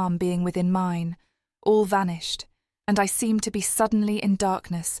Bertha's arm being within mine, all vanished, and I seemed to be suddenly in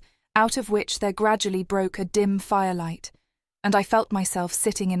darkness, out of which there gradually broke a dim firelight, and I felt myself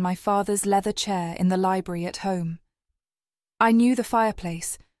sitting in my father's leather chair in the library at home. I knew the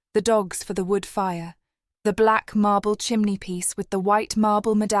fireplace, the dogs for the wood fire, the black marble chimney-piece with the white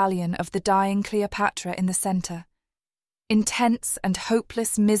marble medallion of the dying Cleopatra in the centre. Intense and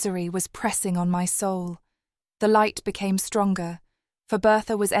hopeless misery was pressing on my soul. The light became stronger, for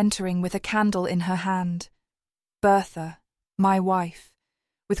Bertha was entering with a candle in her hand. Bertha, my wife,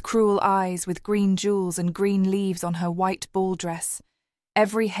 with cruel eyes, with green jewels and green leaves on her white ball dress,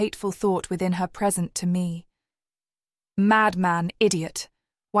 every hateful thought within her present to me. Madman, idiot!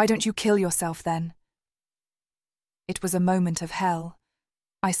 Why don't you kill yourself then? It was a moment of hell.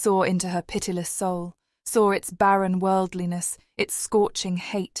 I saw into her pitiless soul, saw its barren worldliness, its scorching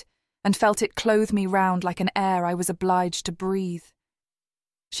hate, and felt it clothe me round like an air I was obliged to breathe.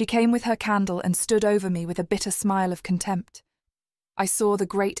 She came with her candle and stood over me with a bitter smile of contempt. I saw the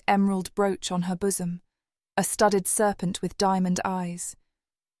great emerald brooch on her bosom, a studded serpent with diamond eyes.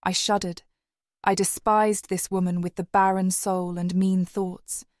 I shuddered. I despised this woman with the barren soul and mean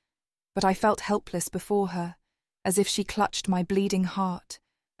thoughts, but I felt helpless before her, as if she clutched my bleeding heart,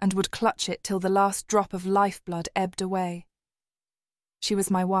 and would clutch it till the last drop of lifeblood ebbed away. She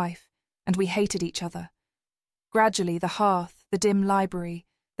was my wife, and we hated each other. Gradually the hearth, the dim library,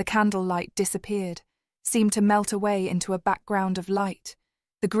 the candlelight disappeared, seemed to melt away into a background of light,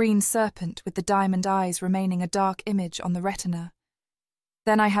 the green serpent with the diamond eyes remaining a dark image on the retina.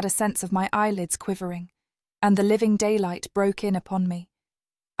 Then I had a sense of my eyelids quivering, and the living daylight broke in upon me.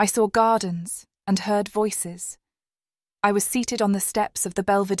 I saw gardens and heard voices. I was seated on the steps of the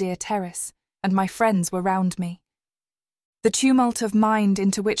Belvedere terrace, and my friends were round me. The tumult of mind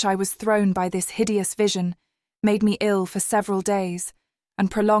into which I was thrown by this hideous vision made me ill for several days, and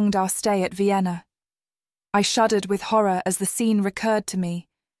prolonged our stay at Vienna. I shuddered with horror as the scene recurred to me,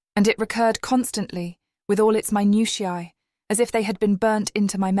 and it recurred constantly, with all its minutiae, as if they had been burnt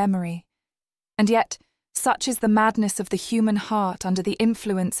into my memory. And yet, such is the madness of the human heart under the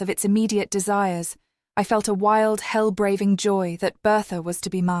influence of its immediate desires, I felt a wild, hell-braving joy that Bertha was to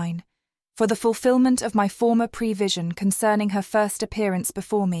be mine, for the fulfilment of my former prevision concerning her first appearance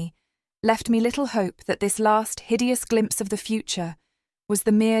before me left me little hope that this last hideous glimpse of the future was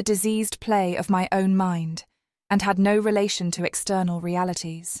the mere diseased play of my own mind, and had no relation to external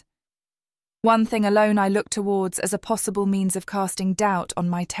realities. One thing alone I looked towards as a possible means of casting doubt on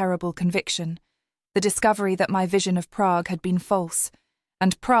my terrible conviction, the discovery that my vision of Prague had been false,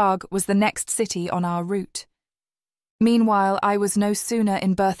 and Prague was the next city on our route. Meanwhile, I was no sooner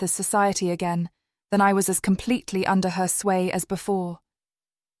in Bertha's society again than I was as completely under her sway as before.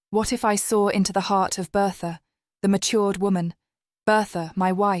 What if I saw into the heart of Bertha, the matured woman? Bertha,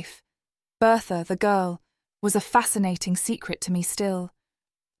 my wife, Bertha, the girl, was a fascinating secret to me still.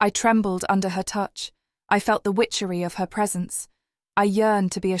 I trembled under her touch. I felt the witchery of her presence. I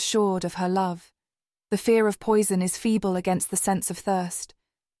yearned to be assured of her love. The fear of poison is feeble against the sense of thirst.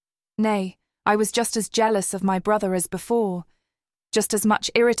 Nay, I was just as jealous of my brother as before, just as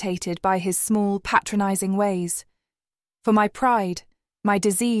much irritated by his small, patronizing ways. For my pride, my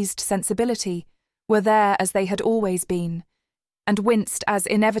diseased sensibility, were there as they had always been, and winced as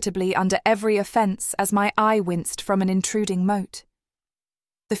inevitably under every offence as my eye winced from an intruding mote.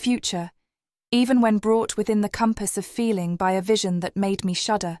 The future, even when brought within the compass of feeling by a vision that made me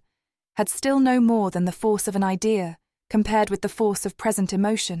shudder, had still no more than the force of an idea compared with the force of present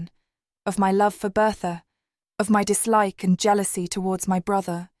emotion, of my love for Bertha, of my dislike and jealousy towards my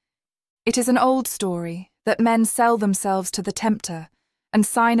brother. It is an old story that men sell themselves to the tempter and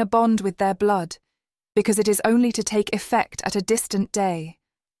sign a bond with their blood, because it is only to take effect at a distant day,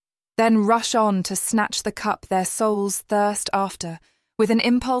 then rush on to snatch the cup their souls thirst after, with an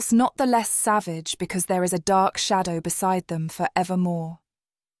impulse not the less savage because there is a dark shadow beside them for evermore.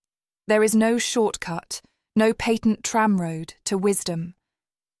 There is no shortcut, no patent tramroad to wisdom.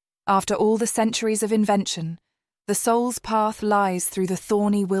 After all the centuries of invention, The soul's path lies through the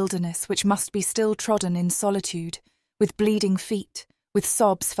thorny wilderness which must be still trodden in solitude, with bleeding feet, with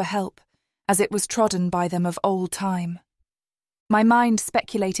sobs for help, as it was trodden by them of old time. My mind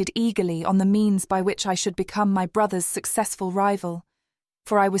speculated eagerly on the means by which I should become my brother's successful rival,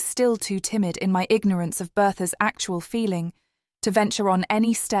 for I was still too timid in my ignorance of Bertha's actual feeling to venture on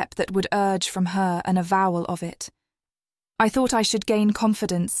any step that would urge from her an avowal of it. I thought I should gain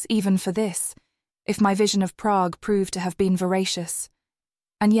confidence even for this, if my vision of Prague proved to have been veracious.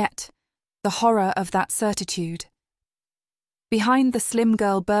 And yet, the horror of that certitude. Behind the slim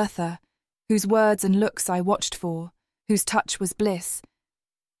girl Bertha, whose words and looks I watched for, whose touch was bliss,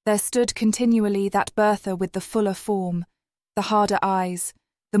 there stood continually that Bertha with the fuller form, the harder eyes,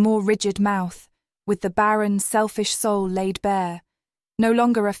 the more rigid mouth, with the barren, selfish soul laid bare, no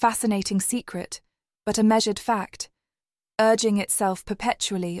longer a fascinating secret, but a measured fact, urging itself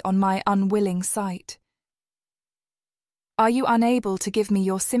perpetually on my unwilling sight. Are you unable to give me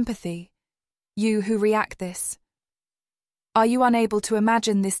your sympathy, you who react this? Are you unable to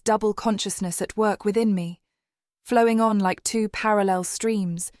imagine this double consciousness at work within me, flowing on like two parallel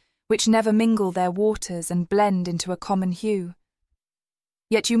streams, which never mingle their waters and blend into a common hue?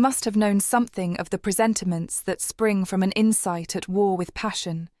 Yet you must have known something of the presentiments that spring from an insight at war with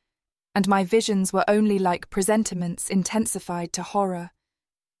passion, and my visions were only like presentiments intensified to horror.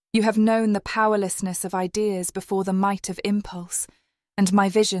 You have known the powerlessness of ideas before the might of impulse, and my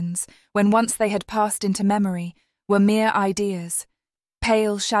visions, when once they had passed into memory, were mere ideas,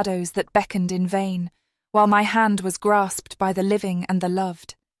 pale shadows that beckoned in vain, while my hand was grasped by the living and the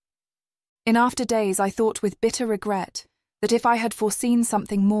loved. In after days I thought with bitter regret that if I had foreseen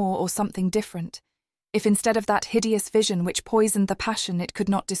something more or something different, if instead of that hideous vision which poisoned the passion it could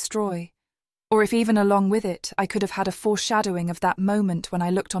not destroy, or if even along with it I could have had a foreshadowing of that moment when I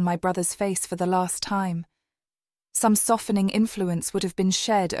looked on my brother's face for the last time, some softening influence would have been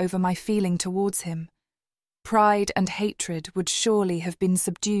shed over my feeling towards him. Pride and hatred would surely have been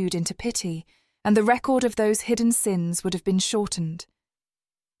subdued into pity, and the record of those hidden sins would have been shortened.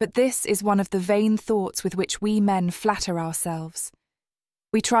 But this is one of the vain thoughts with which we men flatter ourselves.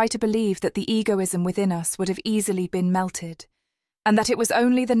 We try to believe that the egoism within us would have easily been melted, and that it was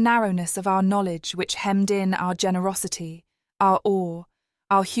only the narrowness of our knowledge which hemmed in our generosity, our awe,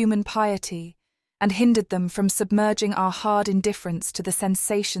 our human piety, and hindered them from submerging our hard indifference to the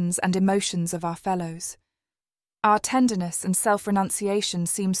sensations and emotions of our fellows. Our tenderness and self-renunciation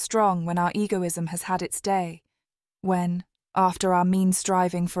seem strong when our egoism has had its day, when, after our mean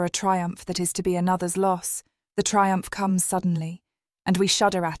striving for a triumph that is to be another's loss, the triumph comes suddenly, and we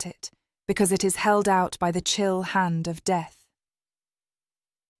shudder at it, because it is held out by the chill hand of death.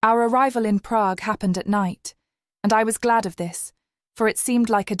 Our arrival in Prague happened at night, and I was glad of this, for it seemed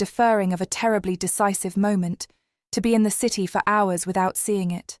like a deferring of a terribly decisive moment, to be in the city for hours without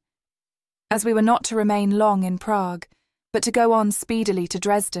seeing it. As we were not to remain long in Prague, but to go on speedily to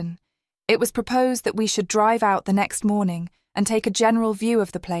Dresden, it was proposed that we should drive out the next morning and take a general view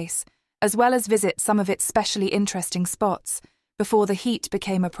of the place, as well as visit some of its specially interesting spots, before the heat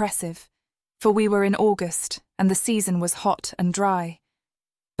became oppressive, for we were in August, and the season was hot and dry.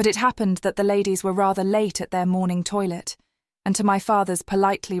 But it happened that the ladies were rather late at their morning toilet, and to my father's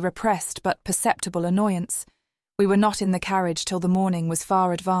politely repressed but perceptible annoyance, we were not in the carriage till the morning was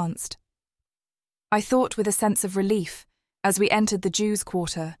far advanced. I thought with a sense of relief, as we entered the Jews'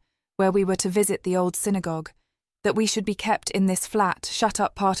 quarter, where we were to visit the old synagogue, that we should be kept in this flat,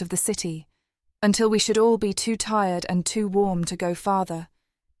 shut-up part of the city, until we should all be too tired and too warm to go farther,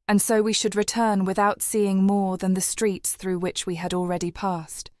 and so we should return without seeing more than the streets through which we had already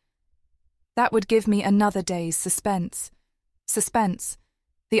passed. That would give me another day's suspense. Suspense,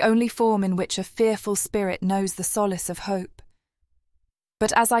 the only form in which a fearful spirit knows the solace of hope.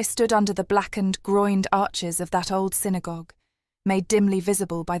 But as I stood under the blackened, groined arches of that old synagogue, made dimly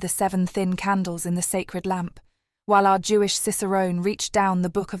visible by the 7 thin candles in the sacred lamp, while our Jewish cicerone reached down the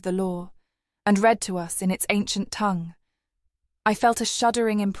book of the law, and read to us in its ancient tongue, I felt a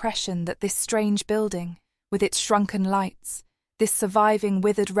shuddering impression that this strange building, with its shrunken lights, this surviving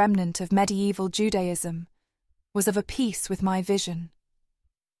withered remnant of medieval Judaism, was of a piece with my vision.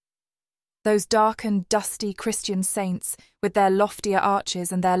 Those darkened, dusty Christian saints, with their loftier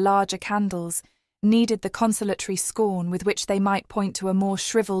arches and their larger candles, needed the consolatory scorn with which they might point to a more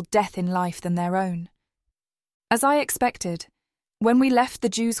shrivelled death in life than their own. As I expected, when we left the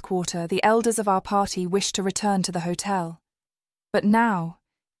Jews' quarter, the elders of our party wished to return to the hotel. But now,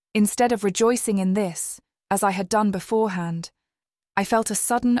 instead of rejoicing in this, as I had done beforehand, I felt a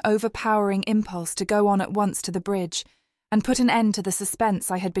sudden overpowering impulse to go on at once to the bridge and put an end to the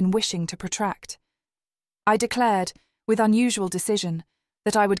suspense I had been wishing to protract. I declared, with unusual decision,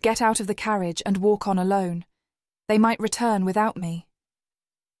 that I would get out of the carriage and walk on alone. They might return without me.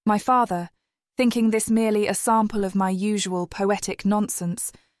 My father, thinking this merely a sample of my usual poetic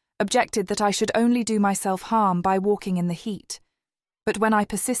nonsense, objected that I should only do myself harm by walking in the heat. But when I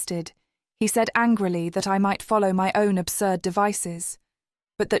persisted, he said angrily that I might follow my own absurd devices,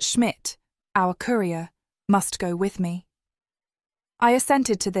 but that Schmidt, our courier, must go with me. I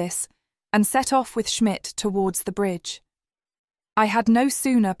assented to this, and set off with Schmidt towards the bridge. I had no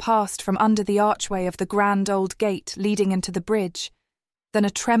sooner passed from under the archway of the grand old gate leading into the bridge than a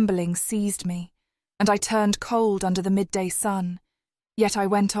trembling seized me, and I turned cold under the midday sun. Yet I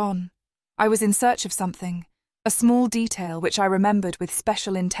went on. I was in search of something, a small detail which I remembered with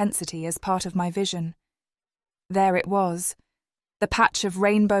special intensity as part of my vision. There it was, the patch of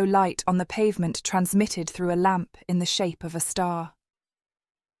rainbow light on the pavement transmitted through a lamp in the shape of a star.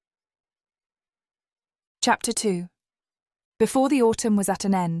 Chapter 2. Before the autumn was at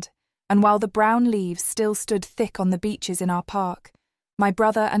an end, and while the brown leaves still stood thick on the beeches in our park, my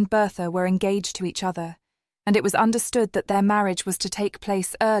brother and Bertha were engaged to each other, and it was understood that their marriage was to take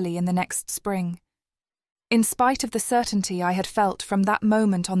place early in the next spring. In spite of the certainty I had felt from that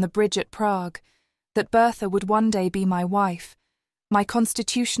moment on the bridge at Prague that Bertha would one day be my wife, my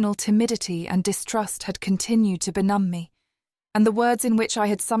constitutional timidity and distrust had continued to benumb me, and the words in which I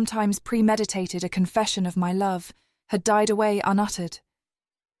had sometimes premeditated a confession of my love had died away unuttered.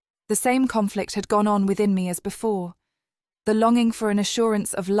 The same conflict had gone on within me as before, the longing for an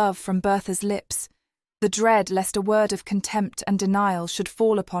assurance of love from Bertha's lips, the dread lest a word of contempt and denial should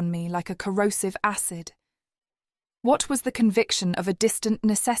fall upon me like a corrosive acid. What was the conviction of a distant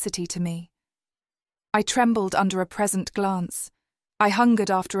necessity to me? I trembled under a present glance. I hungered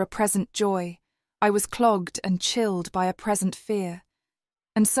after a present joy. I was clogged and chilled by a present fear.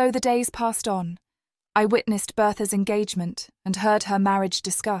 And so the days passed on. I witnessed Bertha's engagement and heard her marriage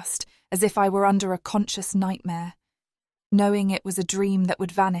discussed as if I were under a conscious nightmare, knowing it was a dream that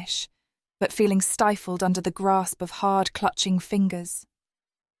would vanish, but feeling stifled under the grasp of hard clutching fingers.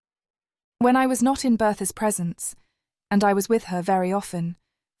 When I was not in Bertha's presence, and I was with her very often,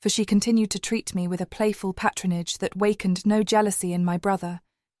 for she continued to treat me with a playful patronage that wakened no jealousy in my brother,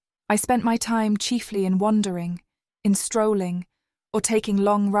 I spent my time chiefly in wandering, in strolling, or taking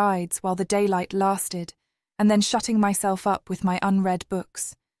long rides while the daylight lasted, and then shutting myself up with my unread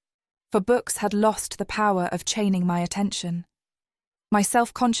books. For books had lost the power of chaining my attention. My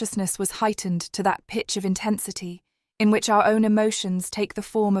self-consciousness was heightened to that pitch of intensity in which our own emotions take the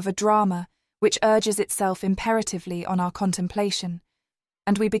form of a drama which urges itself imperatively on our contemplation,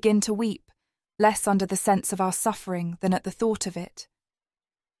 and we begin to weep, less under the sense of our suffering than at the thought of it.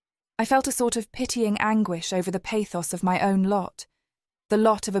 I felt a sort of pitying anguish over the pathos of my own lot, the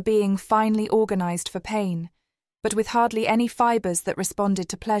lot of a being finely organized for pain, but with hardly any fibres that responded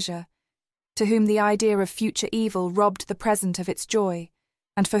to pleasure, to whom the idea of future evil robbed the present of its joy,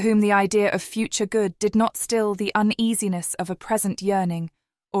 and for whom the idea of future good did not still the uneasiness of a present yearning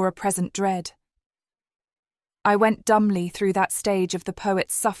or a present dread. I went dumbly through that stage of the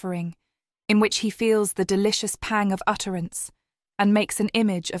poet's suffering, in which he feels the delicious pang of utterance, and makes an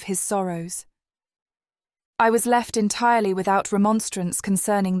image of his sorrows. I was left entirely without remonstrance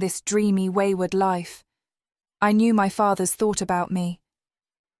concerning this dreamy, wayward life. I knew my father's thought about me.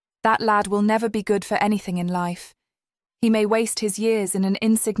 That lad will never be good for anything in life. He may waste his years in an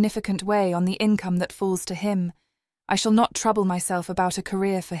insignificant way on the income that falls to him. I shall not trouble myself about a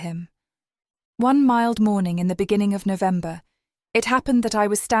career for him. One mild morning in the beginning of November, it happened that I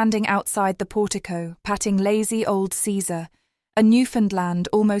was standing outside the portico, patting lazy old Caesar, a Newfoundland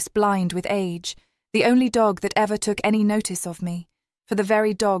almost blind with age, the only dog that ever took any notice of me, for the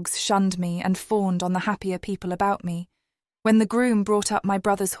very dogs shunned me and fawned on the happier people about me, when the groom brought up my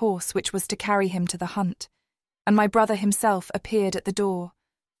brother's horse which was to carry him to the hunt, and my brother himself appeared at the door,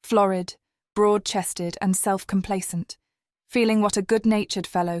 florid, broad-chested and self-complacent, feeling what a good-natured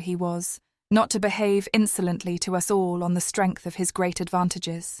fellow he was, not to behave insolently to us all on the strength of his great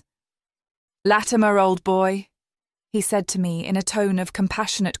advantages. "Latimer, old boy," he said to me in a tone of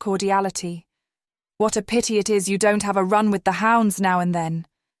compassionate cordiality, "what a pity it is you don't have a run with the hounds now and then.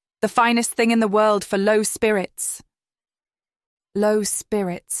 The finest thing in the world for low spirits." Low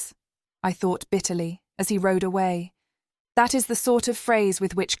spirits, I thought bitterly, as he rode away. That is the sort of phrase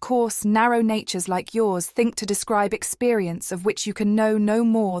with which coarse, narrow natures like yours think to describe experience of which you can know no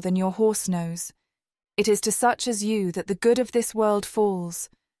more than your horse knows. It is to such as you that the good of this world falls,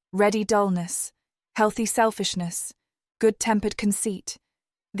 ready dullness, healthy selfishness, good-tempered conceit.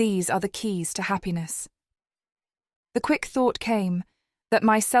 These are the keys to happiness. The quick thought came, that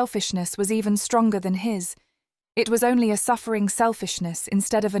my selfishness was even stronger than his. It was only a suffering selfishness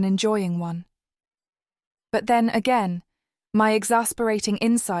instead of an enjoying one. But then again, my exasperating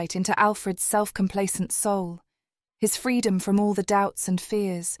insight into Alfred's self-complacent soul, his freedom from all the doubts and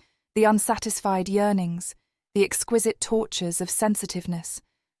fears, the unsatisfied yearnings, the exquisite tortures of sensitiveness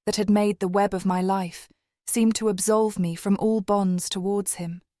that had made the web of my life, seemed to absolve me from all bonds towards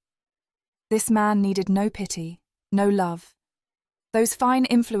him. This man needed no pity, no love. Those fine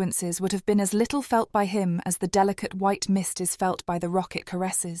influences would have been as little felt by him as the delicate white mist is felt by the rock it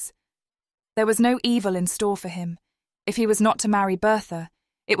caresses. There was no evil in store for him. If he was not to marry Bertha,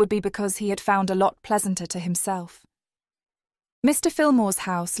 it would be because he had found a lot pleasanter to himself. Mr. Fillmore's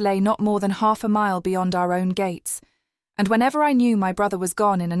house lay not more than half a mile beyond our own gates, and whenever I knew my brother was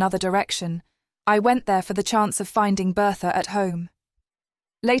gone in another direction, I went there for the chance of finding Bertha at home.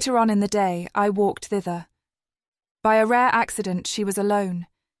 Later on in the day, I walked thither. By a rare accident, she was alone,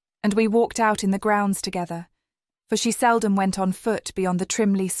 and we walked out in the grounds together, for she seldom went on foot beyond the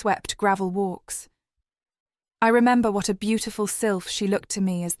trimly swept gravel walks. I remember what a beautiful sylph she looked to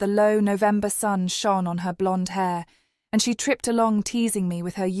me as the low November sun shone on her blonde hair, and she tripped along teasing me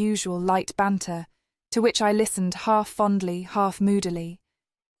with her usual light banter, to which I listened half fondly, half moodily.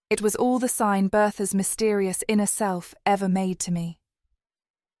 It was all the sign Bertha's mysterious inner self ever made to me.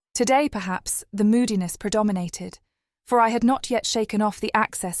 Today, perhaps, the moodiness predominated, for I had not yet shaken off the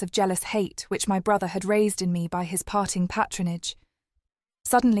access of jealous hate which my brother had raised in me by his parting patronage.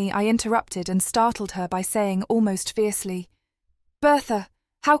 Suddenly I interrupted and startled her by saying almost fiercely, "Bertha,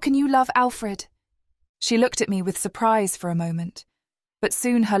 how can you love Alfred?" She looked at me with surprise for a moment, but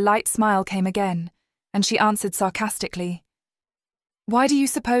soon her light smile came again, and she answered sarcastically, "Why do you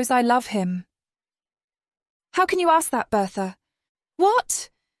suppose I love him?" "How can you ask that, Bertha? What?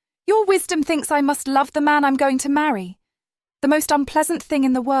 Your wisdom thinks I must love the man I'm going to marry. The most unpleasant thing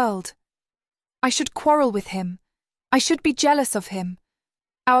in the world. I should quarrel with him. I should be jealous of him.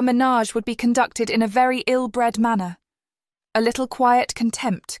 Our menage would be conducted in a very ill-bred manner. A little quiet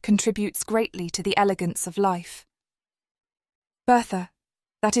contempt contributes greatly to the elegance of life." "Bertha,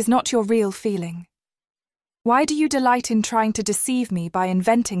 that is not your real feeling. Why do you delight in trying to deceive me by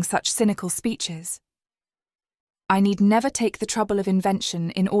inventing such cynical speeches?" "I need never take the trouble of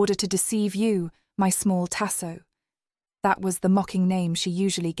invention in order to deceive you, my small Tasso." That was the mocking name she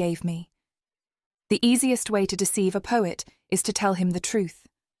usually gave me. The easiest way to deceive a poet is to tell him the truth.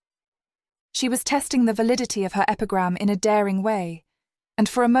 She was testing the validity of her epigram in a daring way, and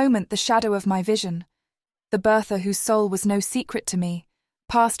for a moment the shadow of my vision, the Bertha whose soul was no secret to me,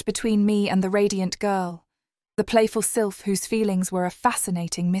 passed between me and the radiant girl, the playful sylph whose feelings were a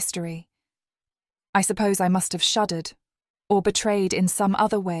fascinating mystery. I suppose I must have shuddered, or betrayed in some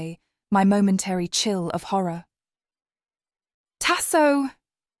other way my momentary chill of horror. "Tasso!"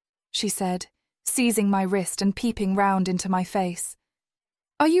 she said, seizing my wrist and peeping round into my face.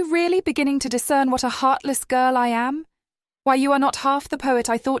 "Are you really beginning to discern what a heartless girl I am? Why, you are not half the poet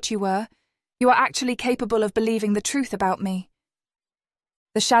I thought you were. You are actually capable of believing the truth about me."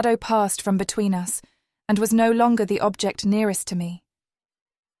 The shadow passed from between us, and was no longer the object nearest to me.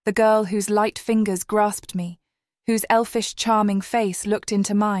 The girl whose light fingers grasped me, whose elfish charming face looked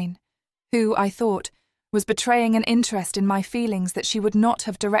into mine, who, I thought, was betraying an interest in my feelings that she would not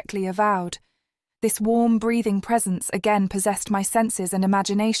have directly avowed. This warm, breathing presence again possessed my senses and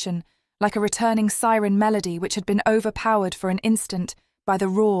imagination, like a returning siren melody which had been overpowered for an instant by the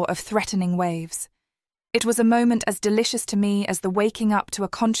roar of threatening waves. It was a moment as delicious to me as the waking up to a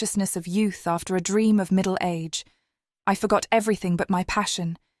consciousness of youth after a dream of middle age. I forgot everything but my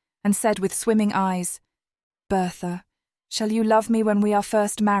passion, and said with swimming eyes, "Bertha, shall you love me when we are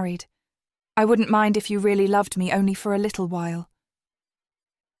first married? I wouldn't mind if you really loved me only for a little while."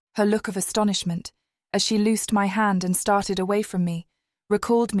 Her look of astonishment, as she loosed my hand and started away from me,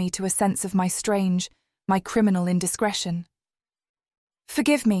 recalled me to a sense of my strange, my criminal indiscretion.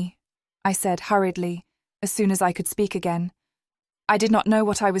 "Forgive me," I said hurriedly, as soon as I could speak again. "I did not know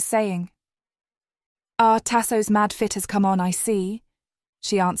what I was saying." "Ah, Tasso's mad fit has come on, I see,"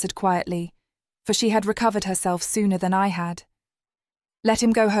 she answered quietly, for she had recovered herself sooner than I had. "Let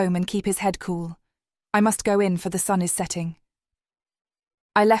him go home and keep his head cool. I must go in, for the sun is setting."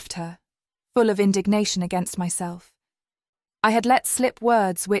 I left her, full of indignation against myself. I had let slip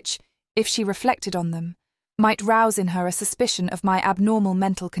words which, if she reflected on them, might rouse in her a suspicion of my abnormal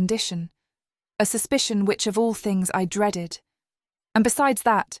mental condition, a suspicion which of all things I dreaded. And besides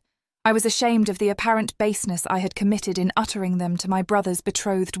that, I was ashamed of the apparent baseness I had committed in uttering them to my brother's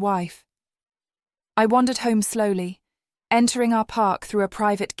betrothed wife. I wandered home slowly, entering our park through a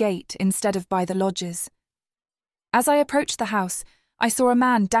private gate instead of by the lodges. As I approached the house, I saw a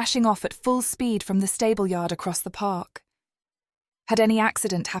man dashing off at full speed from the stable yard across the park. Had any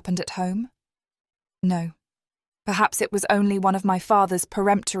accident happened at home? No. Perhaps it was only one of my father's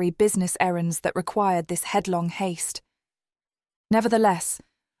peremptory business errands that required this headlong haste. Nevertheless,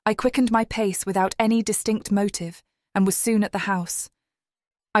 I quickened my pace without any distinct motive and was soon at the house.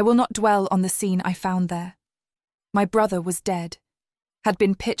 I will not dwell on the scene I found there. My brother was dead, had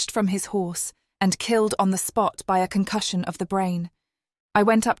been pitched from his horse and killed on the spot by a concussion of the brain. I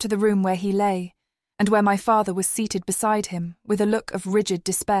went up to the room where he lay, and where my father was seated beside him with a look of rigid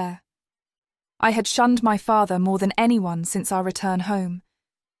despair. I had shunned my father more than anyone since our return home,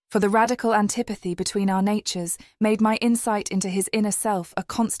 for the radical antipathy between our natures made my insight into his inner self a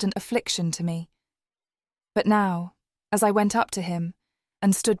constant affliction to me. But now, as I went up to him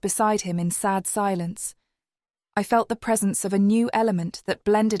and stood beside him in sad silence, I felt the presence of a new element that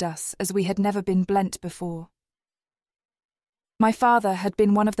blended us as we had never been blent before. My father had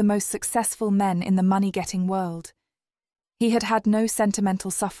been one of the most successful men in the money-getting world. He had had no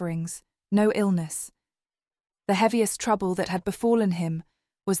sentimental sufferings, no illness. The heaviest trouble that had befallen him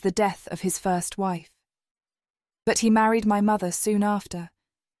was the death of his first wife. But he married my mother soon after,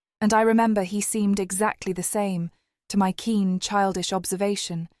 and I remember he seemed exactly the same, to my keen, childish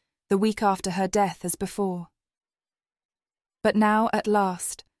observation, the week after her death as before. But now, at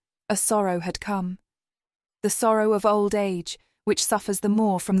last, a sorrow had come. The sorrow of old age, which suffers the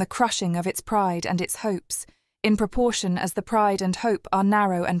more from the crushing of its pride and its hopes, in proportion as the pride and hope are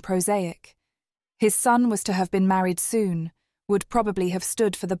narrow and prosaic. His son was to have been married soon, would probably have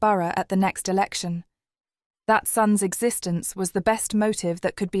stood for the borough at the next election. That son's existence was the best motive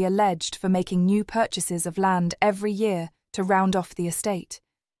that could be alleged for making new purchases of land every year to round off the estate.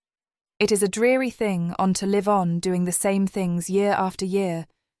 It is a dreary thing to live on doing the same things year after year,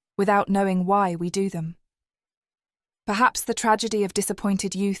 without knowing why we do them. Perhaps the tragedy of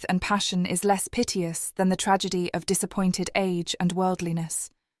disappointed youth and passion is less piteous than the tragedy of disappointed age and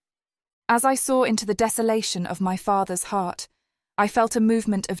worldliness. As I saw into the desolation of my father's heart, I felt a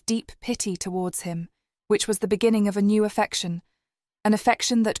movement of deep pity towards him, which was the beginning of a new affection, an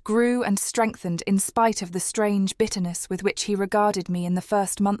affection that grew and strengthened in spite of the strange bitterness with which he regarded me in the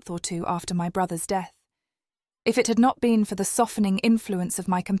first month or two after my brother's death. If it had not been for the softening influence of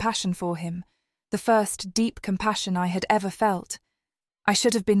my compassion for him, the first deep compassion I had ever felt, I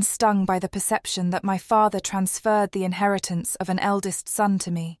should have been stung by the perception that my father transferred the inheritance of an eldest son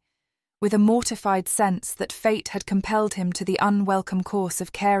to me, with a mortified sense that fate had compelled him to the unwelcome course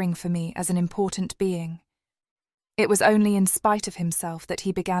of caring for me as an important being. It was only in spite of himself that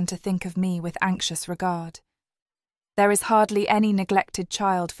he began to think of me with anxious regard. There is hardly any neglected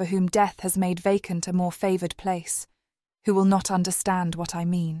child for whom death has made vacant a more favoured place, who will not understand what I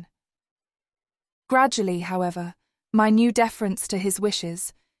mean. Gradually, however, my new deference to his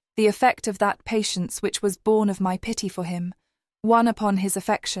wishes, the effect of that patience which was born of my pity for him, won upon his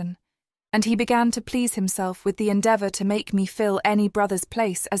affection, and he began to please himself with the endeavour to make me fill any brother's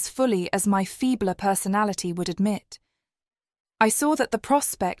place as fully as my feebler personality would admit. I saw that the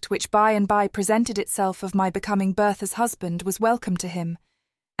prospect which by and by presented itself of my becoming Bertha's husband was welcome to him,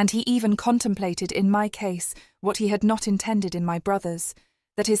 and he even contemplated in my case what he had not intended in my brother's,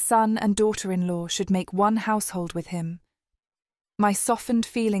 that his son and daughter-in-law should make one household with him. My softened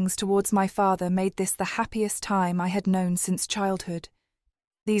feelings towards my father made this the happiest time I had known since childhood.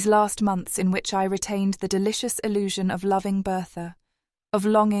 These last months in which I retained the delicious illusion of loving Bertha, of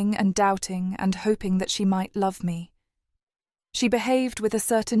longing and doubting and hoping that she might love me. She behaved with a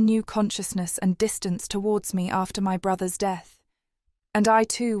certain new consciousness and distance towards me after my brother's death, and I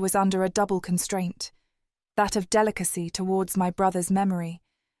too was under a double constraint, that of delicacy towards my brother's memory,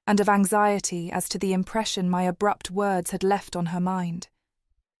 and of anxiety as to the impression my abrupt words had left on her mind.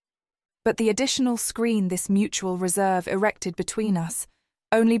 But the additional screen this mutual reserve erected between us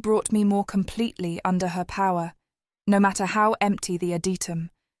only brought me more completely under her power, no matter how empty the adytum,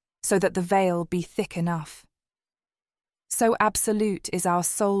 so that the veil be thick enough. So absolute is our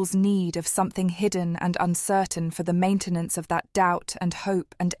soul's need of something hidden and uncertain for the maintenance of that doubt and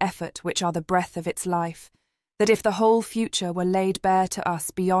hope and effort which are the breath of its life, that if the whole future were laid bare to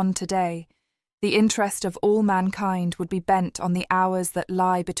us beyond today, the interest of all mankind would be bent on the hours that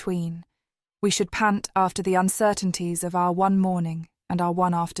lie between. We should pant after the uncertainties of our one morning and our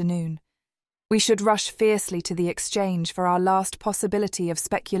one afternoon. We should rush fiercely to the exchange for our last possibility of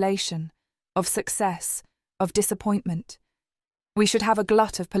speculation, of success, of disappointment. We should have a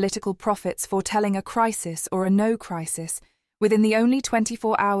glut of political prophets foretelling a crisis or a no crisis within the only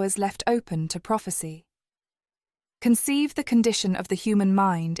 24 hours left open to prophecy. Conceive the condition of the human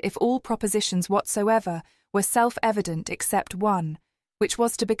mind if all propositions whatsoever were self-evident except one, which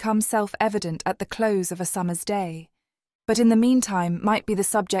was to become self-evident at the close of a summer's day, but in the meantime might be the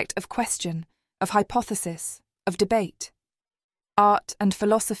subject of question, of hypothesis, of debate. Art and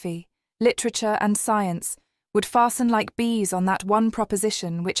philosophy, literature and science would fasten like bees on that one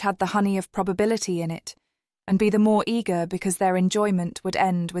proposition which had the honey of probability in it, and be the more eager because their enjoyment would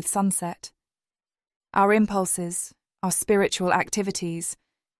end with sunset. Our impulses, our spiritual activities,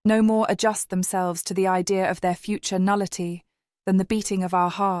 no more adjust themselves to the idea of their future nullity than the beating of our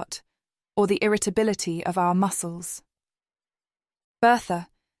heart or the irritability of our muscles. Bertha,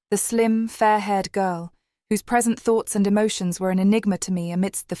 the slim, fair-haired girl, whose present thoughts and emotions were an enigma to me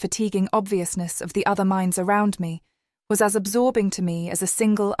amidst the fatiguing obviousness of the other minds around me, was as absorbing to me as a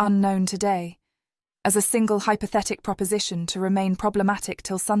single unknown today, as a single hypothetic proposition to remain problematic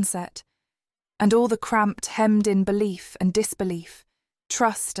till sunset, and all the cramped, hemmed-in belief and disbelief,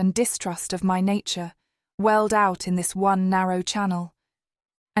 trust and distrust of my nature, welled out in this one narrow channel,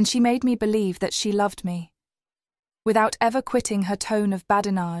 and she made me believe that she loved me. Without ever quitting her tone of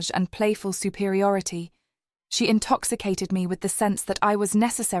badinage and playful superiority, she intoxicated me with the sense that I was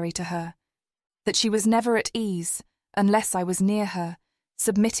necessary to her, that she was never at ease unless I was near her,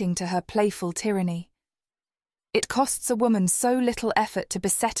 submitting to her playful tyranny. It costs a woman so little effort to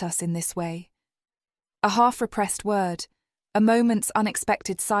beset us in this way. A half-repressed word, a moment's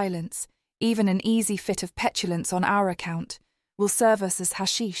unexpected silence, even an easy fit of petulance on our account, will serve us as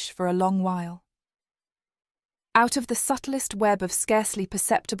hashish for a long while. Out of the subtlest web of scarcely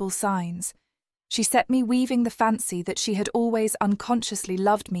perceptible signs, she set me weaving the fancy that she had always unconsciously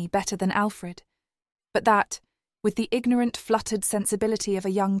loved me better than Alfred, but that, with the ignorant, fluttered sensibility of a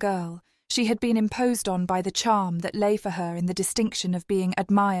young girl, she had been imposed on by the charm that lay for her in the distinction of being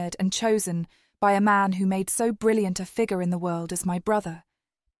admired and chosen by a man who made so brilliant a figure in the world as my brother.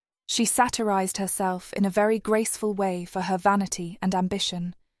 She satirized herself in a very graceful way for her vanity and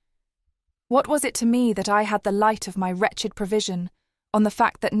ambition. What was it to me that I had the light of my wretched provision on the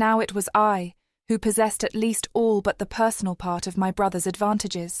fact that now it was I who possessed at least all but the personal part of my brother's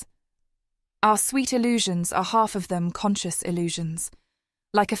advantages? Our sweet illusions are half of them conscious illusions,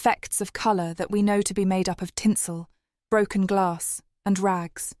 like effects of colour that we know to be made up of tinsel, broken glass, and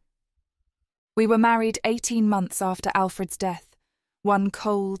rags. We were married 18 months after Alfred's death, one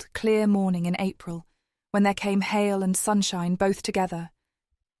cold, clear morning in April, when there came hail and sunshine both together,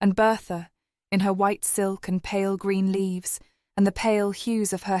 and Bertha, in her white silk and pale green leaves, and the pale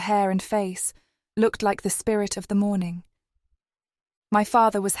hues of her hair and face, looked like the spirit of the morning. My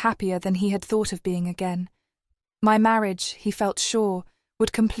father was happier than he had thought of being again. My marriage, he felt sure,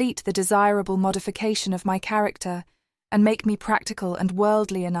 would complete the desirable modification of my character and make me practical and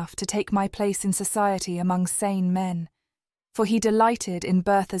worldly enough to take my place in society among sane men, for he delighted in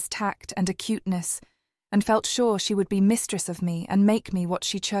Bertha's tact and acuteness, and felt sure she would be mistress of me and make me what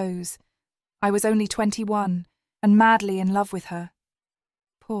she chose. I was only 21, and madly in love with her.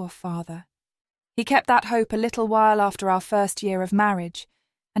 Poor father. He kept that hope a little while after our first year of marriage,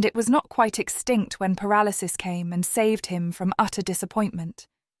 and it was not quite extinct when paralysis came and saved him from utter disappointment.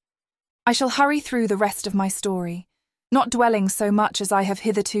 I shall hurry through the rest of my story, not dwelling so much as I have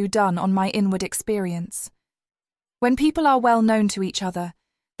hitherto done on my inward experience. When people are well known to each other,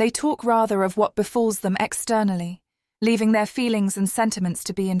 they talk rather of what befalls them externally, leaving their feelings and sentiments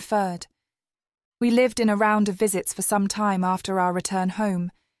to be inferred. We lived in a round of visits for some time after our return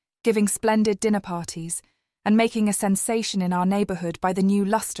home, giving splendid dinner parties, and making a sensation in our neighbourhood by the new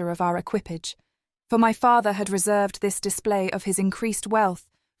lustre of our equipage, for my father had reserved this display of his increased wealth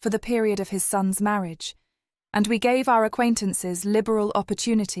for the period of his son's marriage, and we gave our acquaintances liberal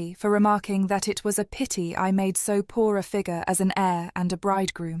opportunity for remarking that it was a pity I made so poor a figure as an heir and a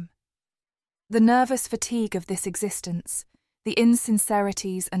bridegroom. The nervous fatigue of this existence, the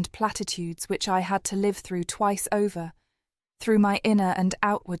insincerities and platitudes which I had to live through twice over, through my inner and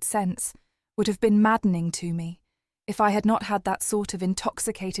outward sense, would have been maddening to me, if I had not had that sort of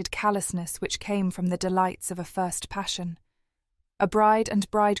intoxicated callousness which came from the delights of a first passion. A bride and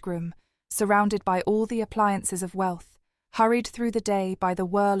bridegroom, surrounded by all the appliances of wealth, hurried through the day by the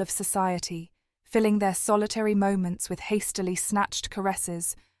whirl of society, filling their solitary moments with hastily snatched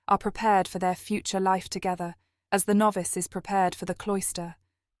caresses, are prepared for their future life together, as the novice is prepared for the cloister,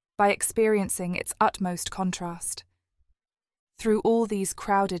 by experiencing its utmost contrast. Through all these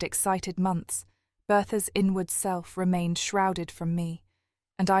crowded, excited months, Bertha's inward self remained shrouded from me,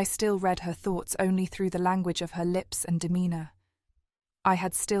 and I still read her thoughts only through the language of her lips and demeanour. I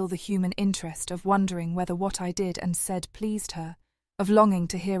had still the human interest of wondering whether what I did and said pleased her, of longing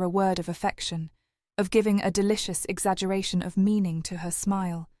to hear a word of affection, of giving a delicious exaggeration of meaning to her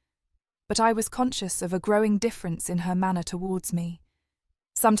smile. But I was conscious of a growing difference in her manner towards me,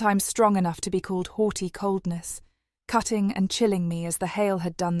 sometimes strong enough to be called haughty coldness, cutting and chilling me as the hail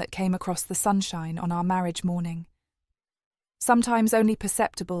had done that came across the sunshine on our marriage morning. Sometimes only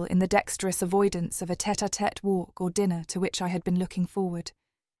perceptible in the dexterous avoidance of a tête-à-tête walk or dinner to which I had been looking forward.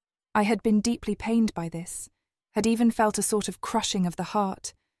 I had been deeply pained by this, had even felt a sort of crushing of the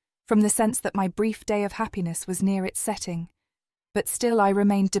heart, from the sense that my brief day of happiness was near its setting, but still I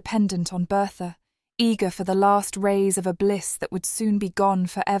remained dependent on Bertha, eager for the last rays of a bliss that would soon be gone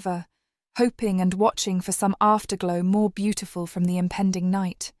forever, hoping and watching for some afterglow more beautiful from the impending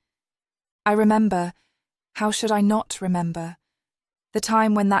night. I remember, how should I not remember, the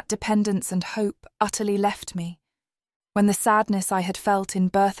time when that dependence and hope utterly left me, when the sadness I had felt in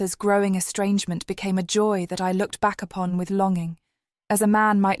Bertha's growing estrangement became a joy that I looked back upon with longing, as a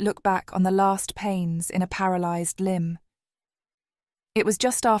man might look back on the last pains in a paralysed limb. It was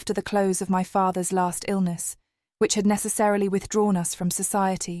just after the close of my father's last illness, which had necessarily withdrawn us from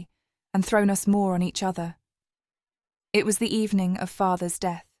society and thrown us more on each other. It was the evening of father's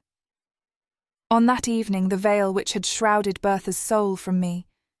death. On that evening, the veil which had shrouded Bertha's soul from me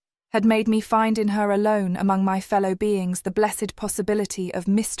had made me find in her alone among my fellow beings the blessed possibility of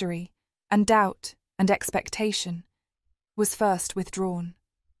mystery and doubt and expectation, was first withdrawn.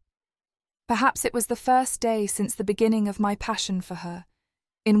 Perhaps it was the first day since the beginning of my passion for her,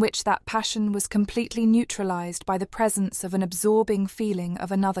 in which that passion was completely neutralized by the presence of an absorbing feeling of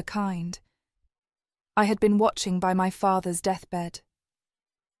another kind. I had been watching by my father's deathbed.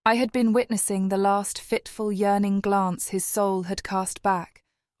 I had been witnessing the last fitful, yearning glance his soul had cast back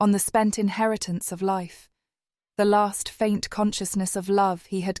on the spent inheritance of life, the last faint consciousness of love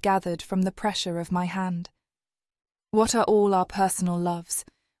he had gathered from the pressure of my hand. What are all our personal loves,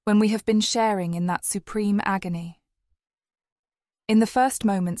 when we have been sharing in that supreme agony? In the first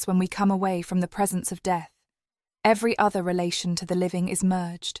moments when we come away from the presence of death, every other relation to the living is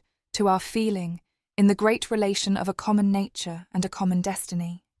merged, to our feeling, in the great relation of a common nature and a common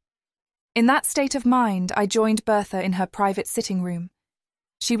destiny. In that state of mind, I joined Bertha in her private sitting room.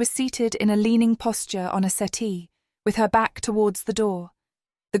 She was seated in a leaning posture on a settee, with her back towards the door,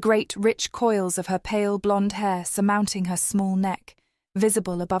 the great rich coils of her pale blonde hair surmounting her small neck,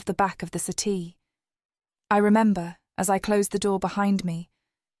 visible above the back of the settee. I remember, as I closed the door behind me,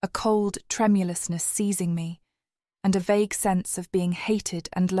 a cold tremulousness seizing me, and a vague sense of being hated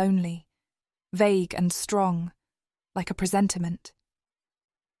and lonely, vague and strong, like a presentiment.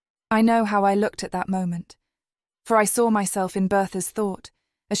 I know how I looked at that moment, for I saw myself in Bertha's thought,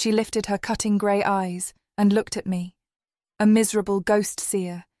 as she lifted her cutting grey eyes and looked at me, a miserable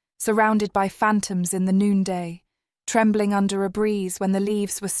ghost-seer, surrounded by phantoms in the noonday, trembling under a breeze when the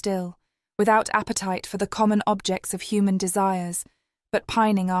leaves were still, without appetite for the common objects of human desires, but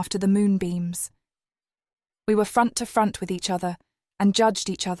pining after the moonbeams. We were front to front with each other, and judged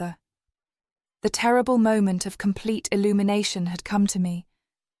each other. The terrible moment of complete illumination had come to me,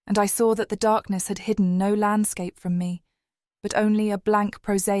 and I saw that the darkness had hidden no landscape from me, but only a blank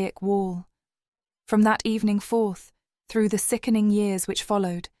prosaic wall. From that evening forth, through the sickening years which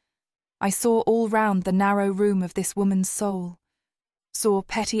followed, I saw all round the narrow room of this woman's soul, saw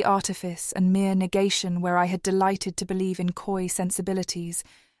petty artifice and mere negation where I had delighted to believe in coy sensibilities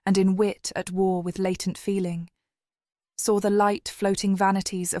and in wit at war with latent feeling, saw the light floating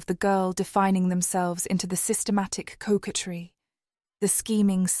vanities of the girl defining themselves into the systematic coquetry, the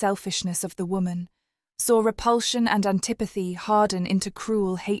scheming selfishness of the woman, saw repulsion and antipathy harden into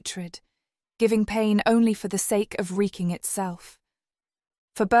cruel hatred, giving pain only for the sake of wreaking itself.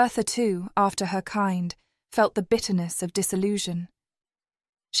 For Bertha, too, after her kind, felt the bitterness of disillusion.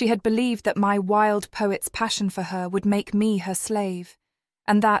 She had believed that my wild poet's passion for her would make me her slave,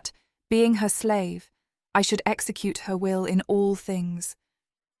 and that, being her slave, I should execute her will in all things.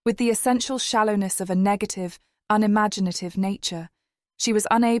 With the essential shallowness of a negative, unimaginative nature, she was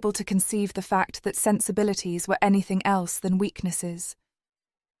unable to conceive the fact that sensibilities were anything else than weaknesses.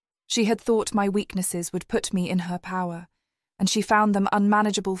 She had thought my weaknesses would put me in her power, and she found them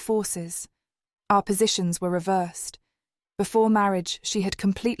unmanageable forces. Our positions were reversed. Before marriage, she had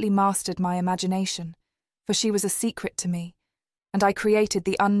completely mastered my imagination, for she was a secret to me, and I created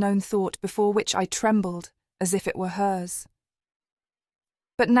the unknown thought before which I trembled as if it were hers.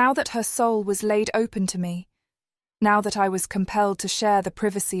 But now that her soul was laid open to me, now that I was compelled to share the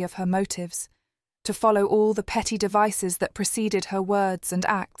privacy of her motives, to follow all the petty devices that preceded her words and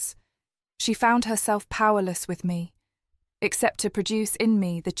acts, she found herself powerless with me, except to produce in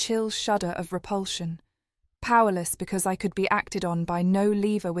me the chill shudder of repulsion, powerless because I could be acted on by no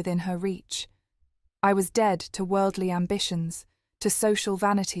lever within her reach. I was dead to worldly ambitions, to social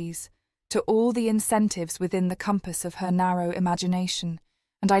vanities, to all the incentives within the compass of her narrow imagination,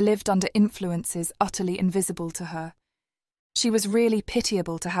 and I lived under influences utterly invisible to her. She was really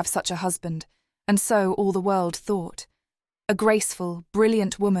pitiable to have such a husband, and so all the world thought. A graceful,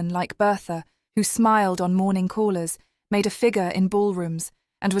 brilliant woman like Bertha, who smiled on morning callers, made a figure in ballrooms,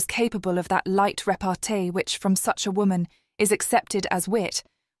 and was capable of that light repartee which, from such a woman, is accepted as wit,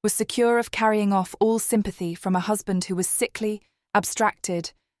 was secure of carrying off all sympathy from a husband who was sickly,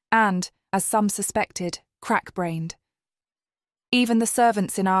 abstracted, and, as some suspected, crack-brained. Even the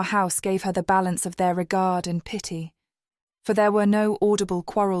servants in our house gave her the balance of their regard and pity, for there were no audible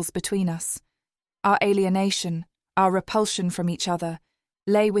quarrels between us. Our alienation, our repulsion from each other,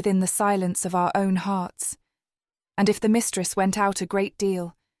 lay within the silence of our own hearts. And if the mistress went out a great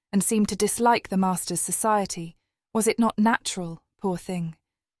deal, and seemed to dislike the master's society, was it not natural, poor thing?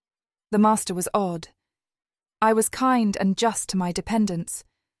 The master was odd. I was kind and just to my dependents,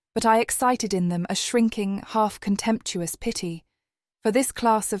 but I excited in them a shrinking, half-contemptuous pity, for this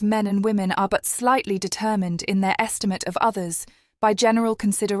class of men and women are but slightly determined in their estimate of others by general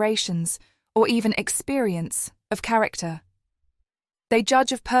considerations, or even experience, of character. They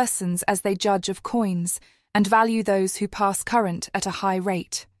judge of persons as they judge of coins, and value those who pass current at a high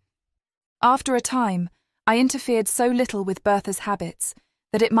rate. After a time, I interfered so little with Bertha's habits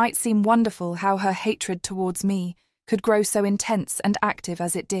that it might seem wonderful how her hatred towards me could grow so intense and active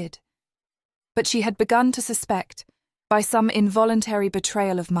as it did. But she had begun to suspect, by some involuntary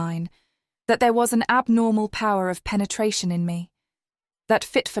betrayal of mine, that there was an abnormal power of penetration in me, that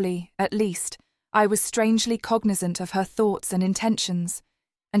fitfully, at least, I was strangely cognizant of her thoughts and intentions,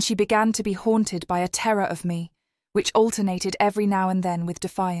 and she began to be haunted by a terror of me, which alternated every now and then with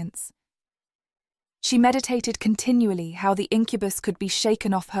defiance. She meditated continually how the incubus could be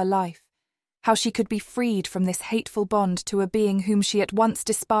shaken off her life, how she could be freed from this hateful bond to a being whom she at once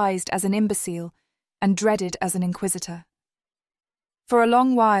despised as an imbecile and dreaded as an inquisitor. For a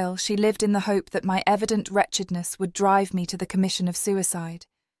long while she lived in the hope that my evident wretchedness would drive me to the commission of suicide,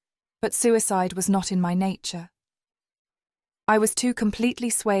 but suicide was not in my nature. I was too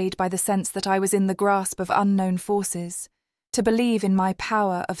completely swayed by the sense that I was in the grasp of unknown forces to believe in my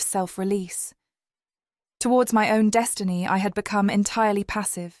power of self-release. Towards my own destiny I had become entirely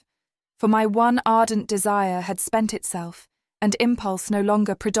passive, for my one ardent desire had spent itself, and impulse no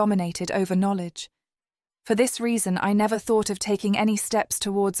longer predominated over knowledge. For this reason I never thought of taking any steps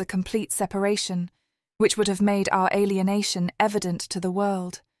towards a complete separation, which would have made our alienation evident to the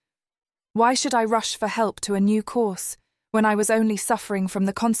world. Why should I rush for help to a new course, when I was only suffering from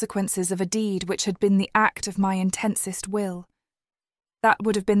the consequences of a deed which had been the act of my intensest will? That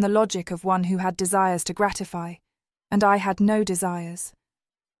would have been the logic of one who had desires to gratify, and I had no desires.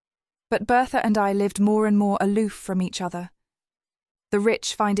 But Bertha and I lived more and more aloof from each other. The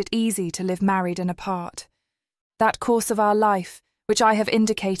rich find it easy to live married and apart. That course of our life, which I have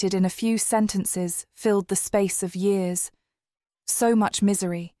indicated in a few sentences, filled the space of years. So much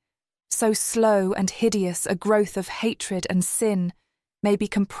misery, so slow and hideous a growth of hatred and sin, may be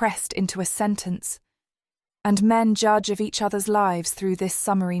compressed into a sentence. And men judge of each other's lives through this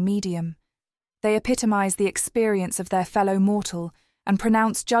summary medium. They epitomize the experience of their fellow mortal and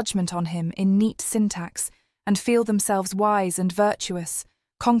pronounce judgment on him in neat syntax, and feel themselves wise and virtuous,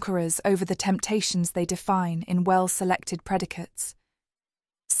 conquerors over the temptations they define in well-selected predicates.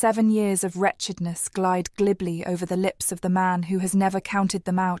 7 years of wretchedness glide glibly over the lips of the man who has never counted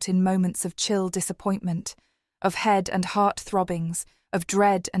them out in moments of chill disappointment, of head and heart throbbings, of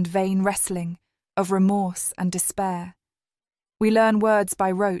dread and vain wrestling, of remorse and despair. We learn words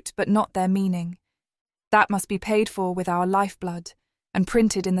by rote, but not their meaning. That must be paid for with our lifeblood, and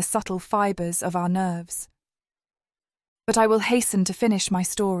printed in the subtle fibres of our nerves. But I will hasten to finish my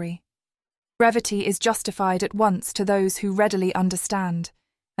story. Brevity is justified at once to those who readily understand,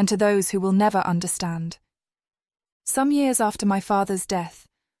 and to those who will never understand. Some years after my father's death,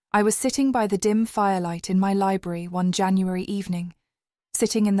 I was sitting by the dim firelight in my library one January evening,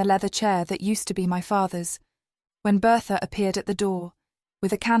 sitting in the leather chair that used to be my father's, when Bertha appeared at the door,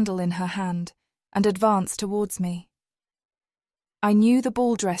 with a candle in her hand, and advanced towards me. I knew the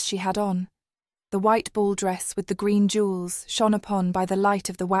ball dress she had on. The white ball dress with the green jewels shone upon by the light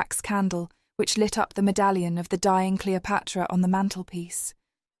of the wax candle which lit up the medallion of the dying Cleopatra on the mantelpiece.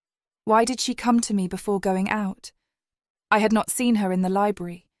 Why did she come to me before going out? I had not seen her in the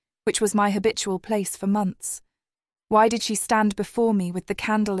library, which was my habitual place for months. Why did she stand before me with the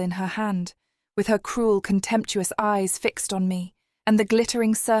candle in her hand, with her cruel, contemptuous eyes fixed on me, and the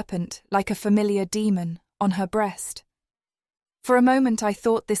glittering serpent, like a familiar demon, on her breast? For a moment I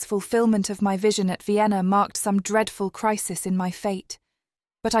thought this fulfillment of my vision at Vienna marked some dreadful crisis in my fate,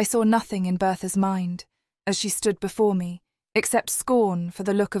 but I saw nothing in Bertha's mind, as she stood before me, except scorn for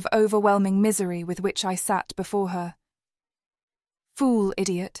the look of overwhelming misery with which I sat before her. "Fool,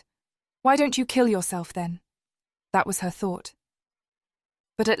 idiot. Why don't you kill yourself then?" That was her thought.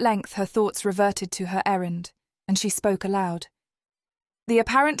 But at length her thoughts reverted to her errand, and she spoke aloud. The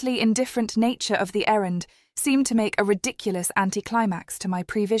apparently indifferent nature of the errand seemed to make a ridiculous anticlimax to my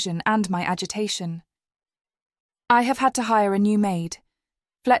prevision and my agitation. "I have had to hire a new maid.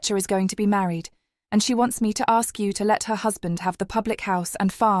 Fletcher is going to be married, and she wants me to ask you to let her husband have the public house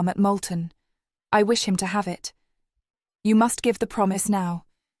and farm at Moulton. I wish him to have it. You must give the promise now,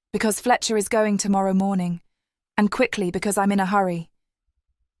 because Fletcher is going tomorrow morning, and quickly because I'm in a hurry."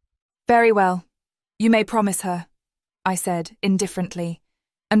 "Very well, you may promise her," I said indifferently,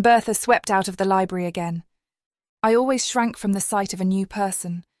 and Bertha swept out of the library again. I always shrank from the sight of a new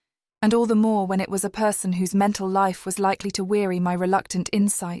person, and all the more when it was a person whose mental life was likely to weary my reluctant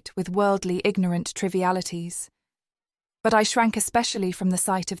insight with worldly ignorant trivialities. But I shrank especially from the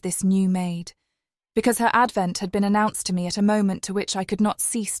sight of this new maid, because her advent had been announced to me at a moment to which I could not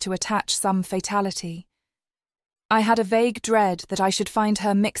cease to attach some fatality. I had a vague dread that I should find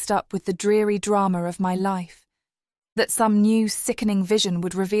her mixed up with the dreary drama of my life, that some new sickening vision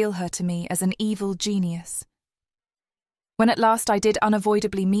would reveal her to me as an evil genius. When at last I did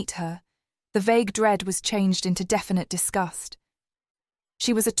unavoidably meet her, the vague dread was changed into definite disgust.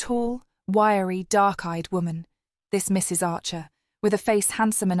 She was a tall, wiry, dark-eyed woman, this Mrs. Archer, with a face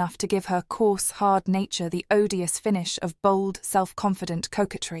handsome enough to give her coarse, hard nature the odious finish of bold, self-confident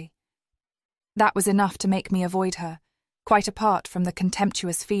coquetry. That was enough to make me avoid her, quite apart from the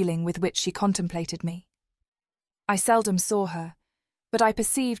contemptuous feeling with which she contemplated me. I seldom saw her, but I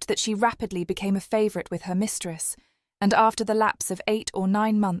perceived that she rapidly became a favourite with her mistress, and after the lapse of 8 or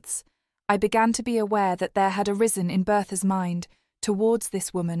 9 months, I began to be aware that there had arisen in Bertha's mind towards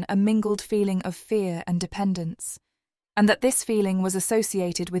this woman a mingled feeling of fear and dependence, and that this feeling was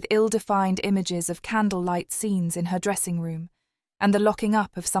associated with ill-defined images of candlelight scenes in her dressing-room, and the locking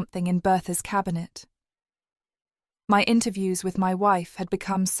up of something in Bertha's cabinet. My interviews with my wife had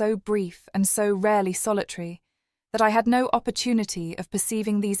become so brief and so rarely solitary that I had no opportunity of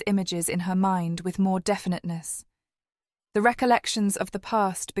perceiving these images in her mind with more definiteness. The recollections of the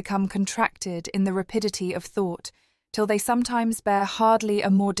past become contracted in the rapidity of thought, till they sometimes bear hardly a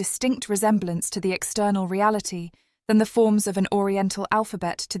more distinct resemblance to the external reality than the forms of an Oriental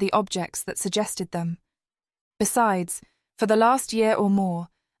alphabet to the objects that suggested them. Besides, for the last year or more,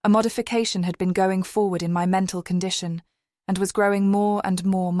 a modification had been going forward in my mental condition, and was growing more and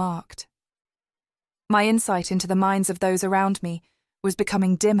more marked. My insight into the minds of those around me was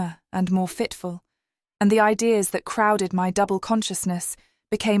becoming dimmer and more fitful, and the ideas that crowded my double consciousness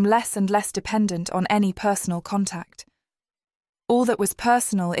became less and less dependent on any personal contact. All that was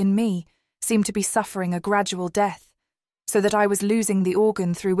personal in me seemed to be suffering a gradual death, so that I was losing the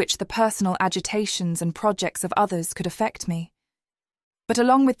organ through which the personal agitations and projects of others could affect me. But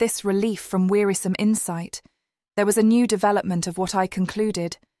along with this relief from wearisome insight, there was a new development of what I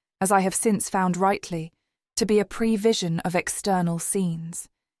concluded, as I have since found rightly, to be a prevision of external scenes.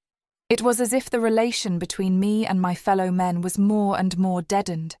 It was as if the relation between me and my fellow men was more and more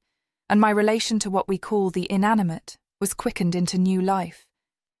deadened, and my relation to what we call the inanimate was quickened into new life.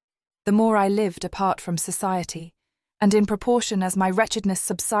 The more I lived apart from society, and in proportion as my wretchedness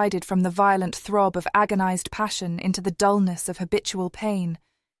subsided from the violent throb of agonized passion into the dullness of habitual pain,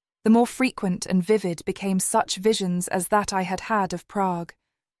 the more frequent and vivid became such visions as that I had had of Prague,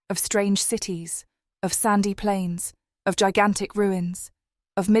 of strange cities, of sandy plains, of gigantic ruins,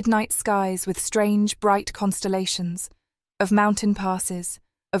 of midnight skies with strange, bright constellations, of mountain passes,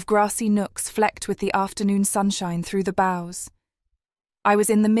 of grassy nooks flecked with the afternoon sunshine through the boughs. I was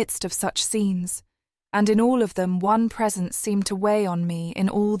in the midst of such scenes, and in all of them one presence seemed to weigh on me in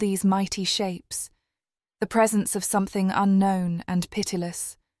all these mighty shapes, the presence of something unknown and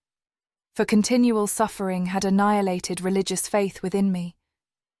pitiless. For continual suffering had annihilated religious faith within me.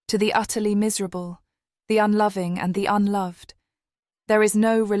 To the utterly miserable, the unloving and the unloved, there is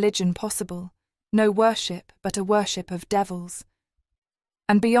no religion possible, no worship but a worship of devils.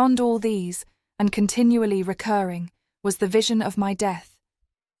 And beyond all these, and continually recurring, was the vision of my death,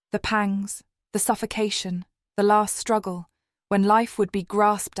 the pangs, the suffocation, the last struggle, when life would be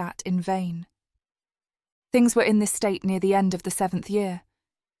grasped at in vain. Things were in this state near the end of the 7th year.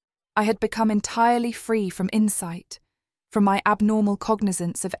 I had become entirely free from insight, from my abnormal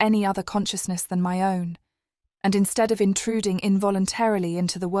cognizance of any other consciousness than my own, and instead of intruding involuntarily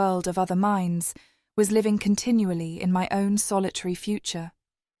into the world of other minds, was living continually in my own solitary future.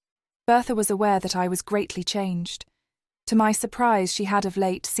 Bertha was aware that I was greatly changed. To my surprise, she had of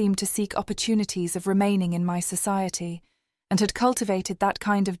late seemed to seek opportunities of remaining in my society, and had cultivated that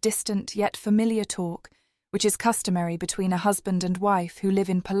kind of distant yet familiar talk which is customary between a husband and wife who live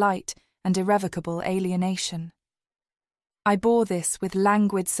in polite and irrevocable alienation. I bore this with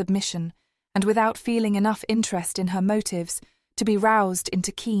languid submission and without feeling enough interest in her motives to be roused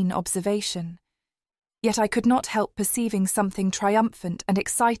into keen observation. Yet I could not help perceiving something triumphant and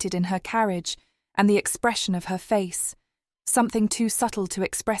excited in her carriage and the expression of her face, something too subtle to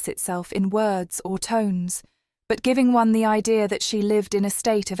express itself in words or tones, but giving one the idea that she lived in a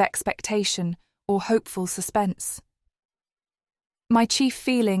state of expectation or hopeful suspense. My chief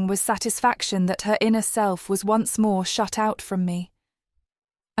feeling was satisfaction that her inner self was once more shut out from me,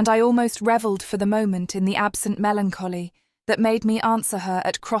 and I almost revelled for the moment in the absent melancholy that made me answer her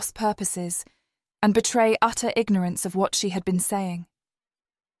at cross purposes and betray utter ignorance of what she had been saying.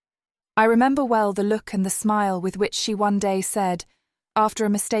 I remember well the look and the smile with which she one day said, after a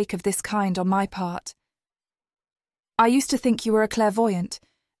mistake of this kind on my part, "I used to think you were a clairvoyant,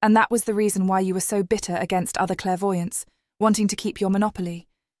 and that was the reason why you were so bitter against other clairvoyants, wanting to keep your monopoly.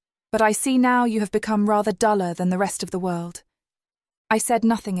 But I see now you have become rather duller than the rest of the world." I said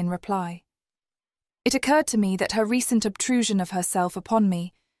nothing in reply. It occurred to me that her recent obtrusion of herself upon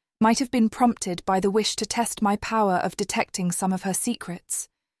me might have been prompted by the wish to test my power of detecting some of her secrets.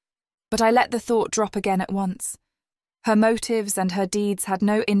 But I let the thought drop again at once. Her motives and her deeds had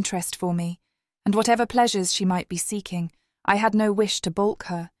no interest for me, and whatever pleasures she might be seeking, I had no wish to balk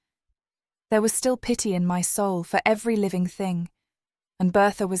her. There was still pity in my soul for every living thing, and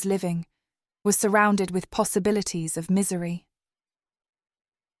Bertha was living, was surrounded with possibilities of misery.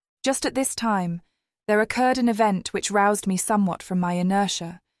 Just at this time, there occurred an event which roused me somewhat from my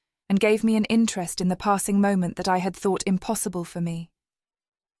inertia, and gave me an interest in the passing moment that I had thought impossible for me.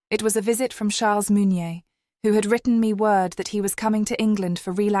 It was a visit from Charles Meunier, who had written me word that he was coming to England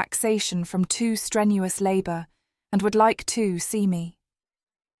for relaxation from too strenuous labour, and would like to see me.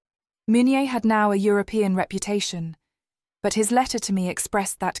 Meunier had now a European reputation, but his letter to me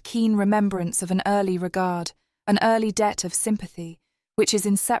expressed that keen remembrance of an early regard, an early debt of sympathy, which is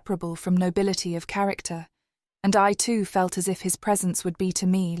inseparable from nobility of character, and I too felt as if his presence would be to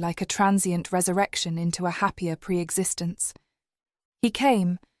me like a transient resurrection into a happier pre-existence. He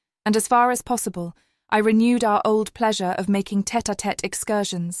came, and as far as possible, I renewed our old pleasure of making tête-à-tête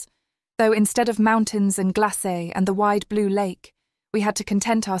excursions, though instead of mountains and glaciers and the wide blue lake, we had to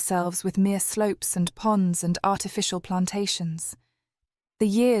content ourselves with mere slopes and ponds and artificial plantations. The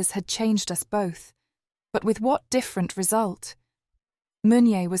years had changed us both, but with what different result?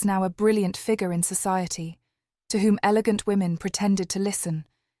 Meunier was now a brilliant figure in society, to whom elegant women pretended to listen,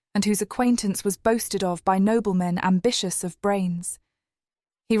 and whose acquaintance was boasted of by noblemen ambitious of brains.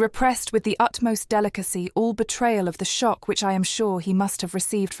 He repressed with the utmost delicacy all betrayal of the shock which I am sure he must have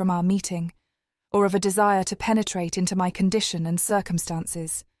received from our meeting, or of a desire to penetrate into my condition and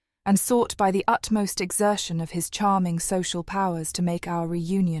circumstances, and sought by the utmost exertion of his charming social powers to make our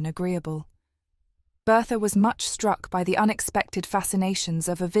reunion agreeable. Bertha was much struck by the unexpected fascinations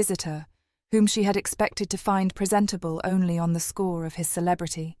of a visitor whom she had expected to find presentable only on the score of his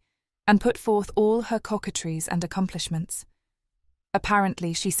celebrity, and put forth all her coquetries and accomplishments.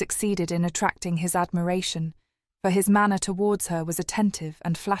 Apparently she succeeded in attracting his admiration, for his manner towards her was attentive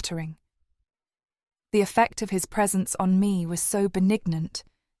and flattering. The effect of his presence on me was so benignant,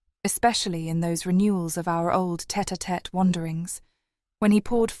 especially in those renewals of our old tête-à-tête wanderings, when he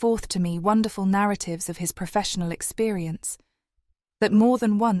poured forth to me wonderful narratives of his professional experience, that more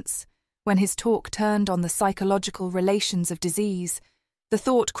than once, when his talk turned on the psychological relations of disease, the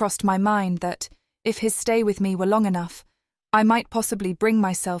thought crossed my mind that, if his stay with me were long enough, I might possibly bring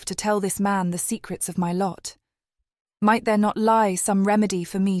myself to tell this man the secrets of my lot. Might there not lie some remedy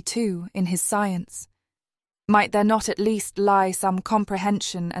for me too in his science? Might there not at least lie some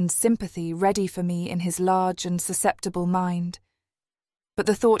comprehension and sympathy ready for me in his large and susceptible mind? But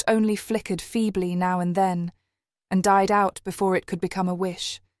the thought only flickered feebly now and then, and died out before it could become a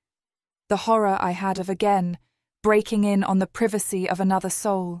wish. The horror I had of again breaking in on the privacy of another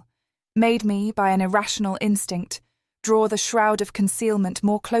soul made me, by an irrational instinct, draw the shroud of concealment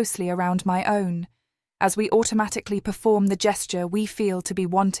more closely around my own, as we automatically perform the gesture we feel to be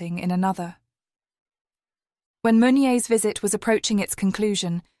wanting in another. When Meunier's visit was approaching its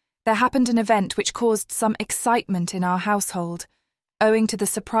conclusion, there happened an event which caused some excitement in our household, owing to the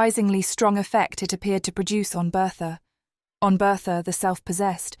surprisingly strong effect it appeared to produce on Bertha the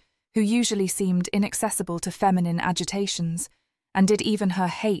self-possessed, who usually seemed inaccessible to feminine agitations, and did even her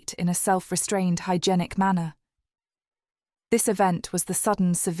hate in a self-restrained hygienic manner. This event was the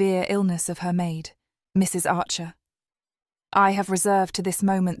sudden severe illness of her maid, Mrs. Archer. I have reserved to this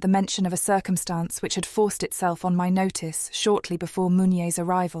moment the mention of a circumstance which had forced itself on my notice shortly before Meunier's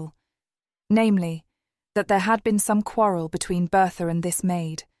arrival, namely, that there had been some quarrel between Bertha and this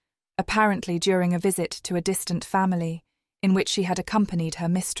maid, apparently during a visit to a distant family, in which she had accompanied her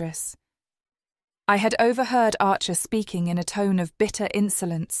mistress. I had overheard Archer speaking in a tone of bitter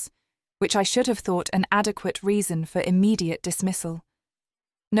insolence, which I should have thought an adequate reason for immediate dismissal.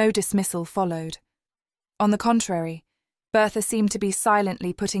 No dismissal followed. On the contrary, Bertha seemed to be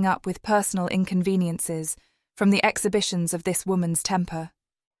silently putting up with personal inconveniences from the exhibitions of this woman's temper.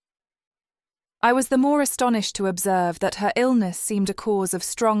 I was the more astonished to observe that her illness seemed a cause of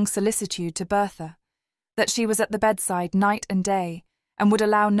strong solicitude to Bertha, that she was at the bedside night and day, and would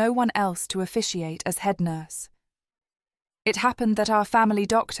allow no one else to officiate as head nurse. It happened that our family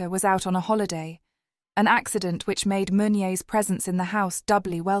doctor was out on a holiday, an accident which made Meunier's presence in the house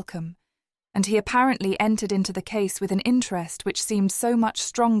doubly welcome, and he apparently entered into the case with an interest which seemed so much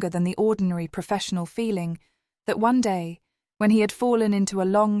stronger than the ordinary professional feeling that one day, when he had fallen into a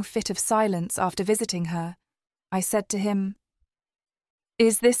long fit of silence after visiting her, I said to him,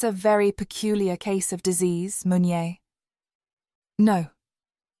 "Is this a very peculiar case of disease, Meunier?" "No,"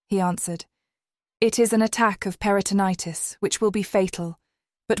 he answered. "It is an attack of peritonitis, which will be fatal,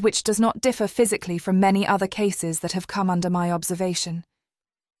 but which does not differ physically from many other cases that have come under my observation.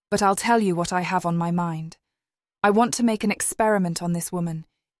 But I'll tell you what I have on my mind. I want to make an experiment on this woman,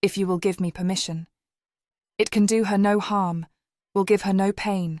 if you will give me permission. It can do her no harm, will give her no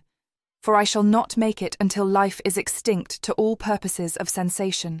pain, for I shall not make it until life is extinct to all purposes of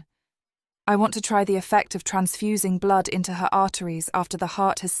sensation. I want to try the effect of transfusing blood into her arteries after the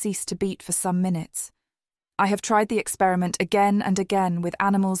heart has ceased to beat for some minutes. I have tried the experiment again and again with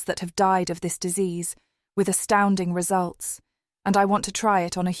animals that have died of this disease, with astounding results, and I want to try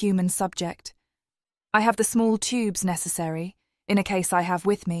it on a human subject. I have the small tubes necessary, in a case I have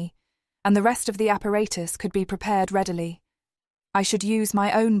with me, and the rest of the apparatus could be prepared readily. I should use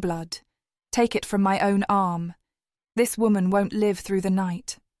my own blood, take it from my own arm. This woman won't live through the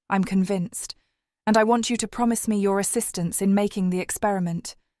night, I'm convinced, and I want you to promise me your assistance in making the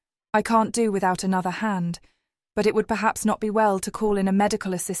experiment. I can't do without another hand, but it would perhaps not be well to call in a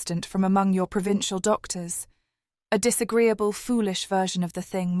medical assistant from among your provincial doctors. A disagreeable, foolish version of the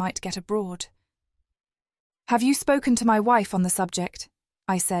thing might get abroad." "Have you spoken to my wife on the subject?"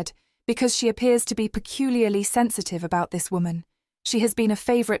 I said, "because she appears to be peculiarly sensitive about this woman. She has been a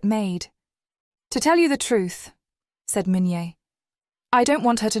favourite maid." "To tell you the truth," said Meunier, "I don't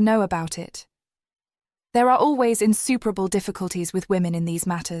want her to know about it. There are always insuperable difficulties with women in these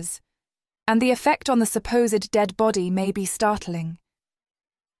matters, and the effect on the supposed dead body may be startling.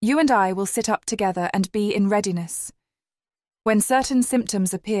 You and I will sit up together and be in readiness. When certain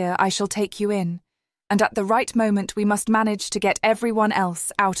symptoms appear, I shall take you in, and at the right moment we must manage to get everyone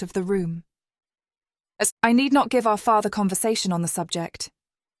else out of the room. I need not give our farther conversation on the subject."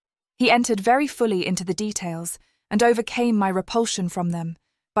 He entered very fully into the details and overcame my repulsion from them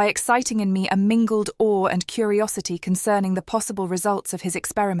by exciting in me a mingled awe and curiosity concerning the possible results of his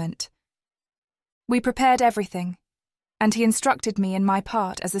experiment. We prepared everything, and he instructed me in my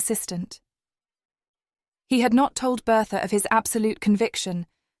part as assistant. He had not told Bertha of his absolute conviction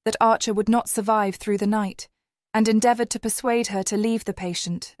that Archer would not survive through the night, and endeavoured to persuade her to leave the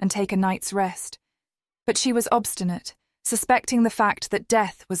patient and take a night's rest. But she was obstinate, suspecting the fact that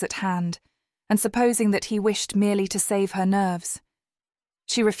death was at hand, and supposing that he wished merely to save her nerves.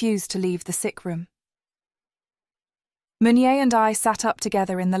 She refused to leave the sick room. Meunier and I sat up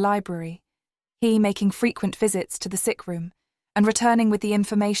together in the library, he making frequent visits to the sick room, and returning with the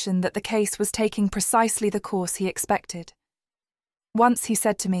information that the case was taking precisely the course he expected. Once he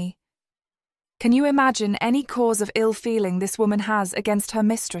said to me, "Can you imagine any cause of ill feeling this woman has against her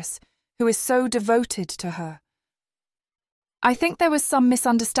mistress, who is so devoted to her?" "I think there was some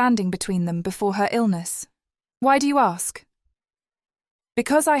misunderstanding between them before her illness. Why do you ask?"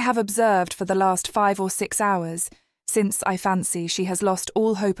 "Because I have observed for the last 5 or 6 hours, since I fancy she has lost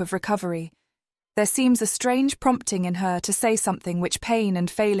all hope of recovery, there seems a strange prompting in her to say something which pain and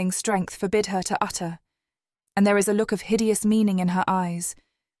failing strength forbid her to utter, and there is a look of hideous meaning in her eyes,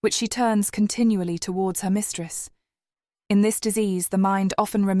 which she turns continually towards her mistress. In this disease the mind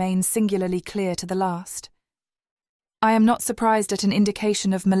often remains singularly clear to the last. I am not surprised at an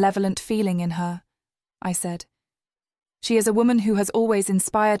indication of malevolent feeling in her," I said. "She is a woman who has always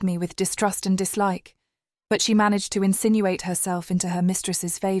inspired me with distrust and dislike, but she managed to insinuate herself into her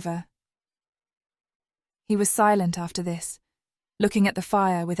mistress's favour." He was silent after this, looking at the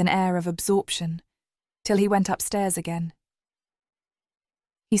fire with an air of absorption, till he went upstairs again.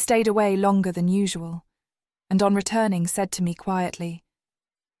 He stayed away longer than usual, and on returning said to me quietly,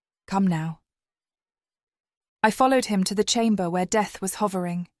 "Come now." I followed him to the chamber where death was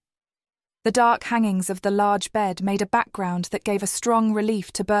hovering. The dark hangings of the large bed made a background that gave a strong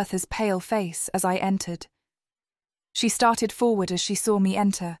relief to Bertha's pale face as I entered. She started forward as she saw me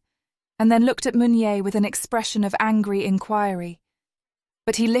enter, and then looked at Meunier with an expression of angry inquiry.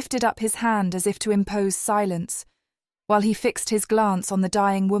 But he lifted up his hand as if to impose silence, while he fixed his glance on the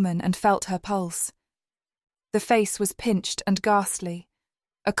dying woman and felt her pulse. The face was pinched and ghastly.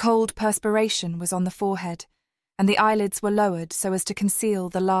 A cold perspiration was on the forehead, and the eyelids were lowered so as to conceal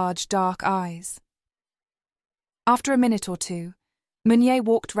the large, dark eyes. After a minute or two, Meunier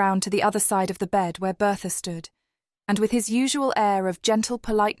walked round to the other side of the bed where Bertha stood, and with his usual air of gentle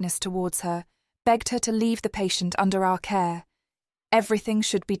politeness towards her, begged her to leave the patient under our care. Everything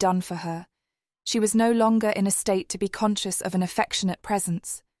should be done for her. She was no longer in a state to be conscious of an affectionate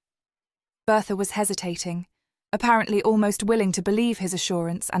presence. Bertha was hesitating, apparently almost willing to believe his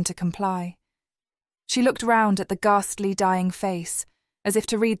assurance and to comply. She looked round at the ghastly dying face, as if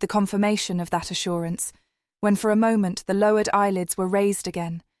to read the confirmation of that assurance, when for a moment the lowered eyelids were raised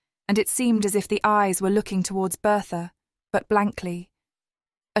again, and it seemed as if the eyes were looking towards Bertha, but blankly.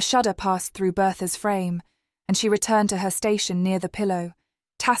 A shudder passed through Bertha's frame, and she returned to her station near the pillow,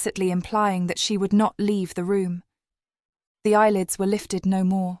 tacitly implying that she would not leave the room. The eyelids were lifted no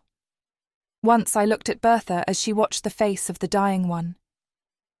more. Once I looked at Bertha as she watched the face of the dying one.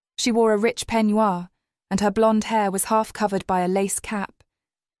 She wore a rich peignoir, and her blonde hair was half covered by a lace cap.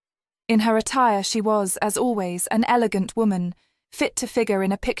 In her attire she was, as always, an elegant woman, fit to figure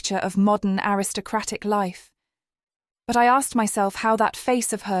in a picture of modern aristocratic life. But I asked myself how that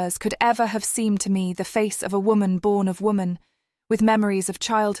face of hers could ever have seemed to me the face of a woman born of woman, with memories of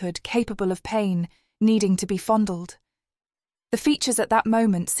childhood capable of pain, needing to be fondled. The features at that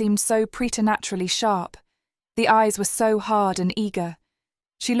moment seemed so preternaturally sharp. The eyes were so hard and eager.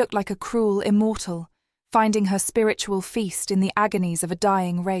 She looked like a cruel immortal, finding her spiritual feast in the agonies of a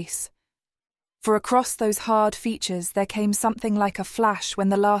dying race. For across those hard features there came something like a flash when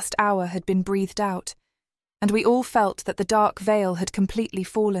the last hour had been breathed out, and we all felt that the dark veil had completely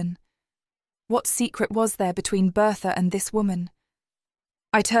fallen. What secret was there between Bertha and this woman?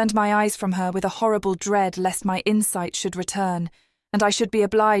 I turned my eyes from her with a horrible dread lest my insight should return, and I should be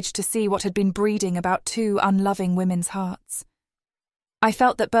obliged to see what had been breeding about two unloving women's hearts. I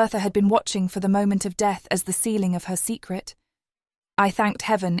felt that Bertha had been watching for the moment of death as the sealing of her secret. I thanked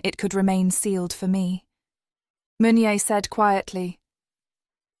heaven it could remain sealed for me. Meunier said quietly,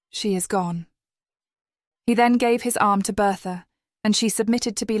 "She is gone." He then gave his arm to Bertha, and she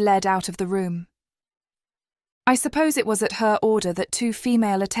submitted to be led out of the room. I suppose it was at her order that two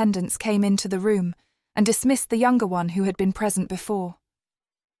female attendants came into the room and dismissed the younger one who had been present before.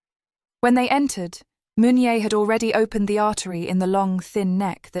 When they entered, Meunier had already opened the artery in the long, thin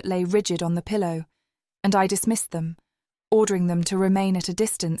neck that lay rigid on the pillow, and I dismissed them, ordering them to remain at a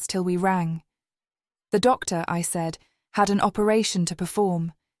distance till we rang. The doctor, I said, had an operation to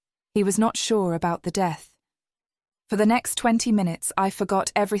perform. He was not sure about the death. For the next 20 minutes I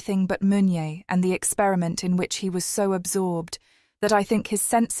forgot everything but Meunier and the experiment in which he was so absorbed that I think his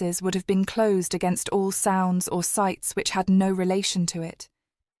senses would have been closed against all sounds or sights which had no relation to it.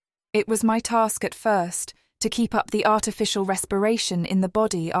 It was my task at first to keep up the artificial respiration in the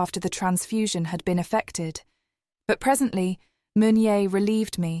body after the transfusion had been effected, but presently Meunier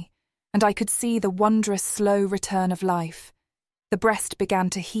relieved me, and I could see the wondrous slow return of life. The breast began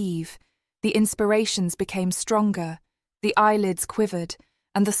to heave, the inspirations became stronger, the eyelids quivered,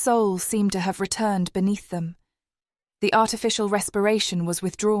 and the soul seemed to have returned beneath them. The artificial respiration was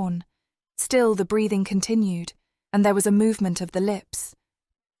withdrawn. Still the breathing continued, and there was a movement of the lips.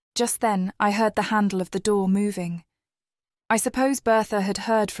 Just then I heard the handle of the door moving. I suppose Bertha had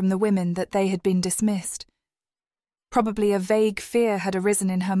heard from the women that they had been dismissed. Probably a vague fear had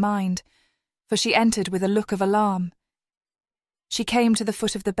arisen in her mind, for she entered with a look of alarm. She came to the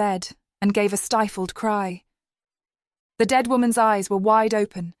foot of the bed and gave a stifled cry. The dead woman's eyes were wide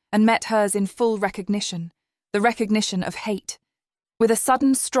open and met hers in full recognition, the recognition of hate. With a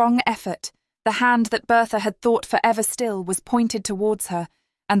sudden, strong effort, the hand that Bertha had thought forever still was pointed towards her,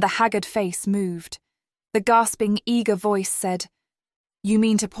 and the haggard face moved. The gasping, eager voice said, "You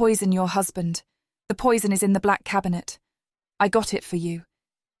mean to poison your husband. The poison is in the black cabinet. I got it for you.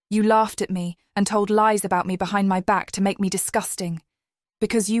 You laughed at me and told lies about me behind my back to make me disgusting.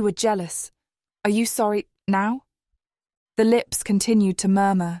 Because you were jealous. Are you sorry now?" The lips continued to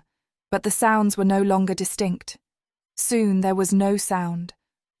murmur, but the sounds were no longer distinct. Soon there was no sound,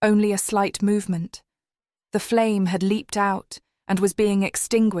 only a slight movement. The flame had leaped out and was being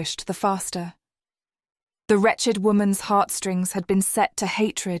extinguished the faster. The wretched woman's heartstrings had been set to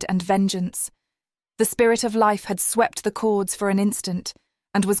hatred and vengeance. The spirit of life had swept the chords for an instant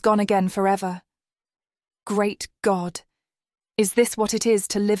and was gone again forever. Great God! Is this what it is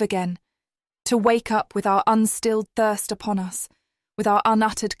to live again? To wake up with our unstilled thirst upon us, with our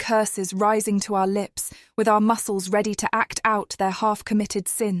unuttered curses rising to our lips, with our muscles ready to act out their half-committed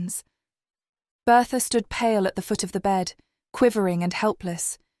sins? Bertha stood pale at the foot of the bed, quivering and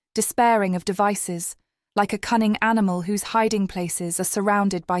helpless, despairing of devices, like a cunning animal whose hiding places are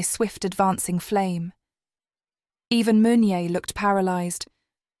surrounded by swift advancing flame. Even Meunier looked paralysed.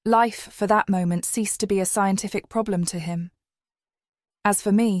 Life, for that moment, ceased to be a scientific problem to him. As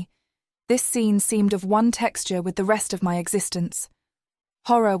for me, this scene seemed of one texture with the rest of my existence.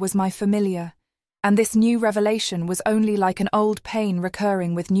 Horror was my familiar, and this new revelation was only like an old pain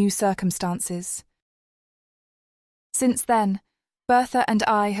recurring with new circumstances. Since then, Bertha and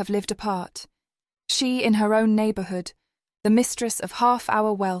I have lived apart. She in her own neighbourhood, the mistress of half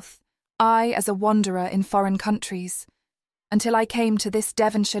our wealth, I as a wanderer in foreign countries, until I came to this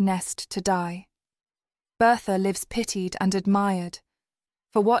Devonshire nest to die. Bertha lives pitied and admired.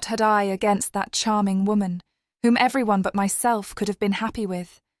 For what had I against that charming woman, whom everyone but myself could have been happy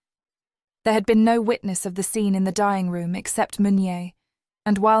with? There had been no witness of the scene in the dying room except Meunier,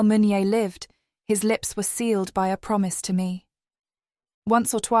 and while Meunier lived, his lips were sealed by a promise to me.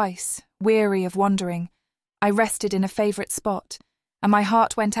 Once or twice, weary of wandering, I rested in a favourite spot, and my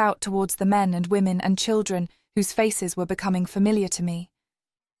heart went out towards the men and women and children whose faces were becoming familiar to me.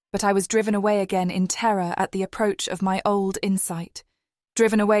 But I was driven away again in terror at the approach of my old insight,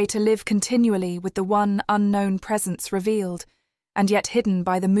 driven away to live continually with the one unknown presence revealed, and yet hidden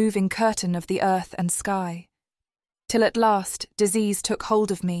by the moving curtain of the earth and sky. Till at last disease took hold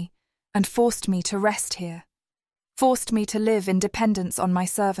of me, and forced me to rest here, forced me to live in dependence on my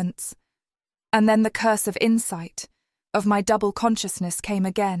servants. And then the curse of insight, of my double consciousness came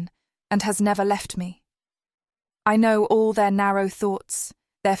again, and has never left me. I know all their narrow thoughts,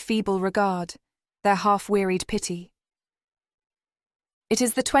 their feeble regard, their half-wearied pity. It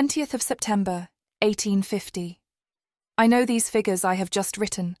is the 20th of September, 1850. I know these figures I have just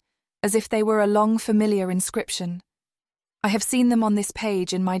written, as if they were a long familiar inscription. I have seen them on this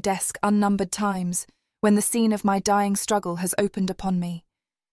page in my desk unnumbered times, when the scene of my dying struggle has opened upon me.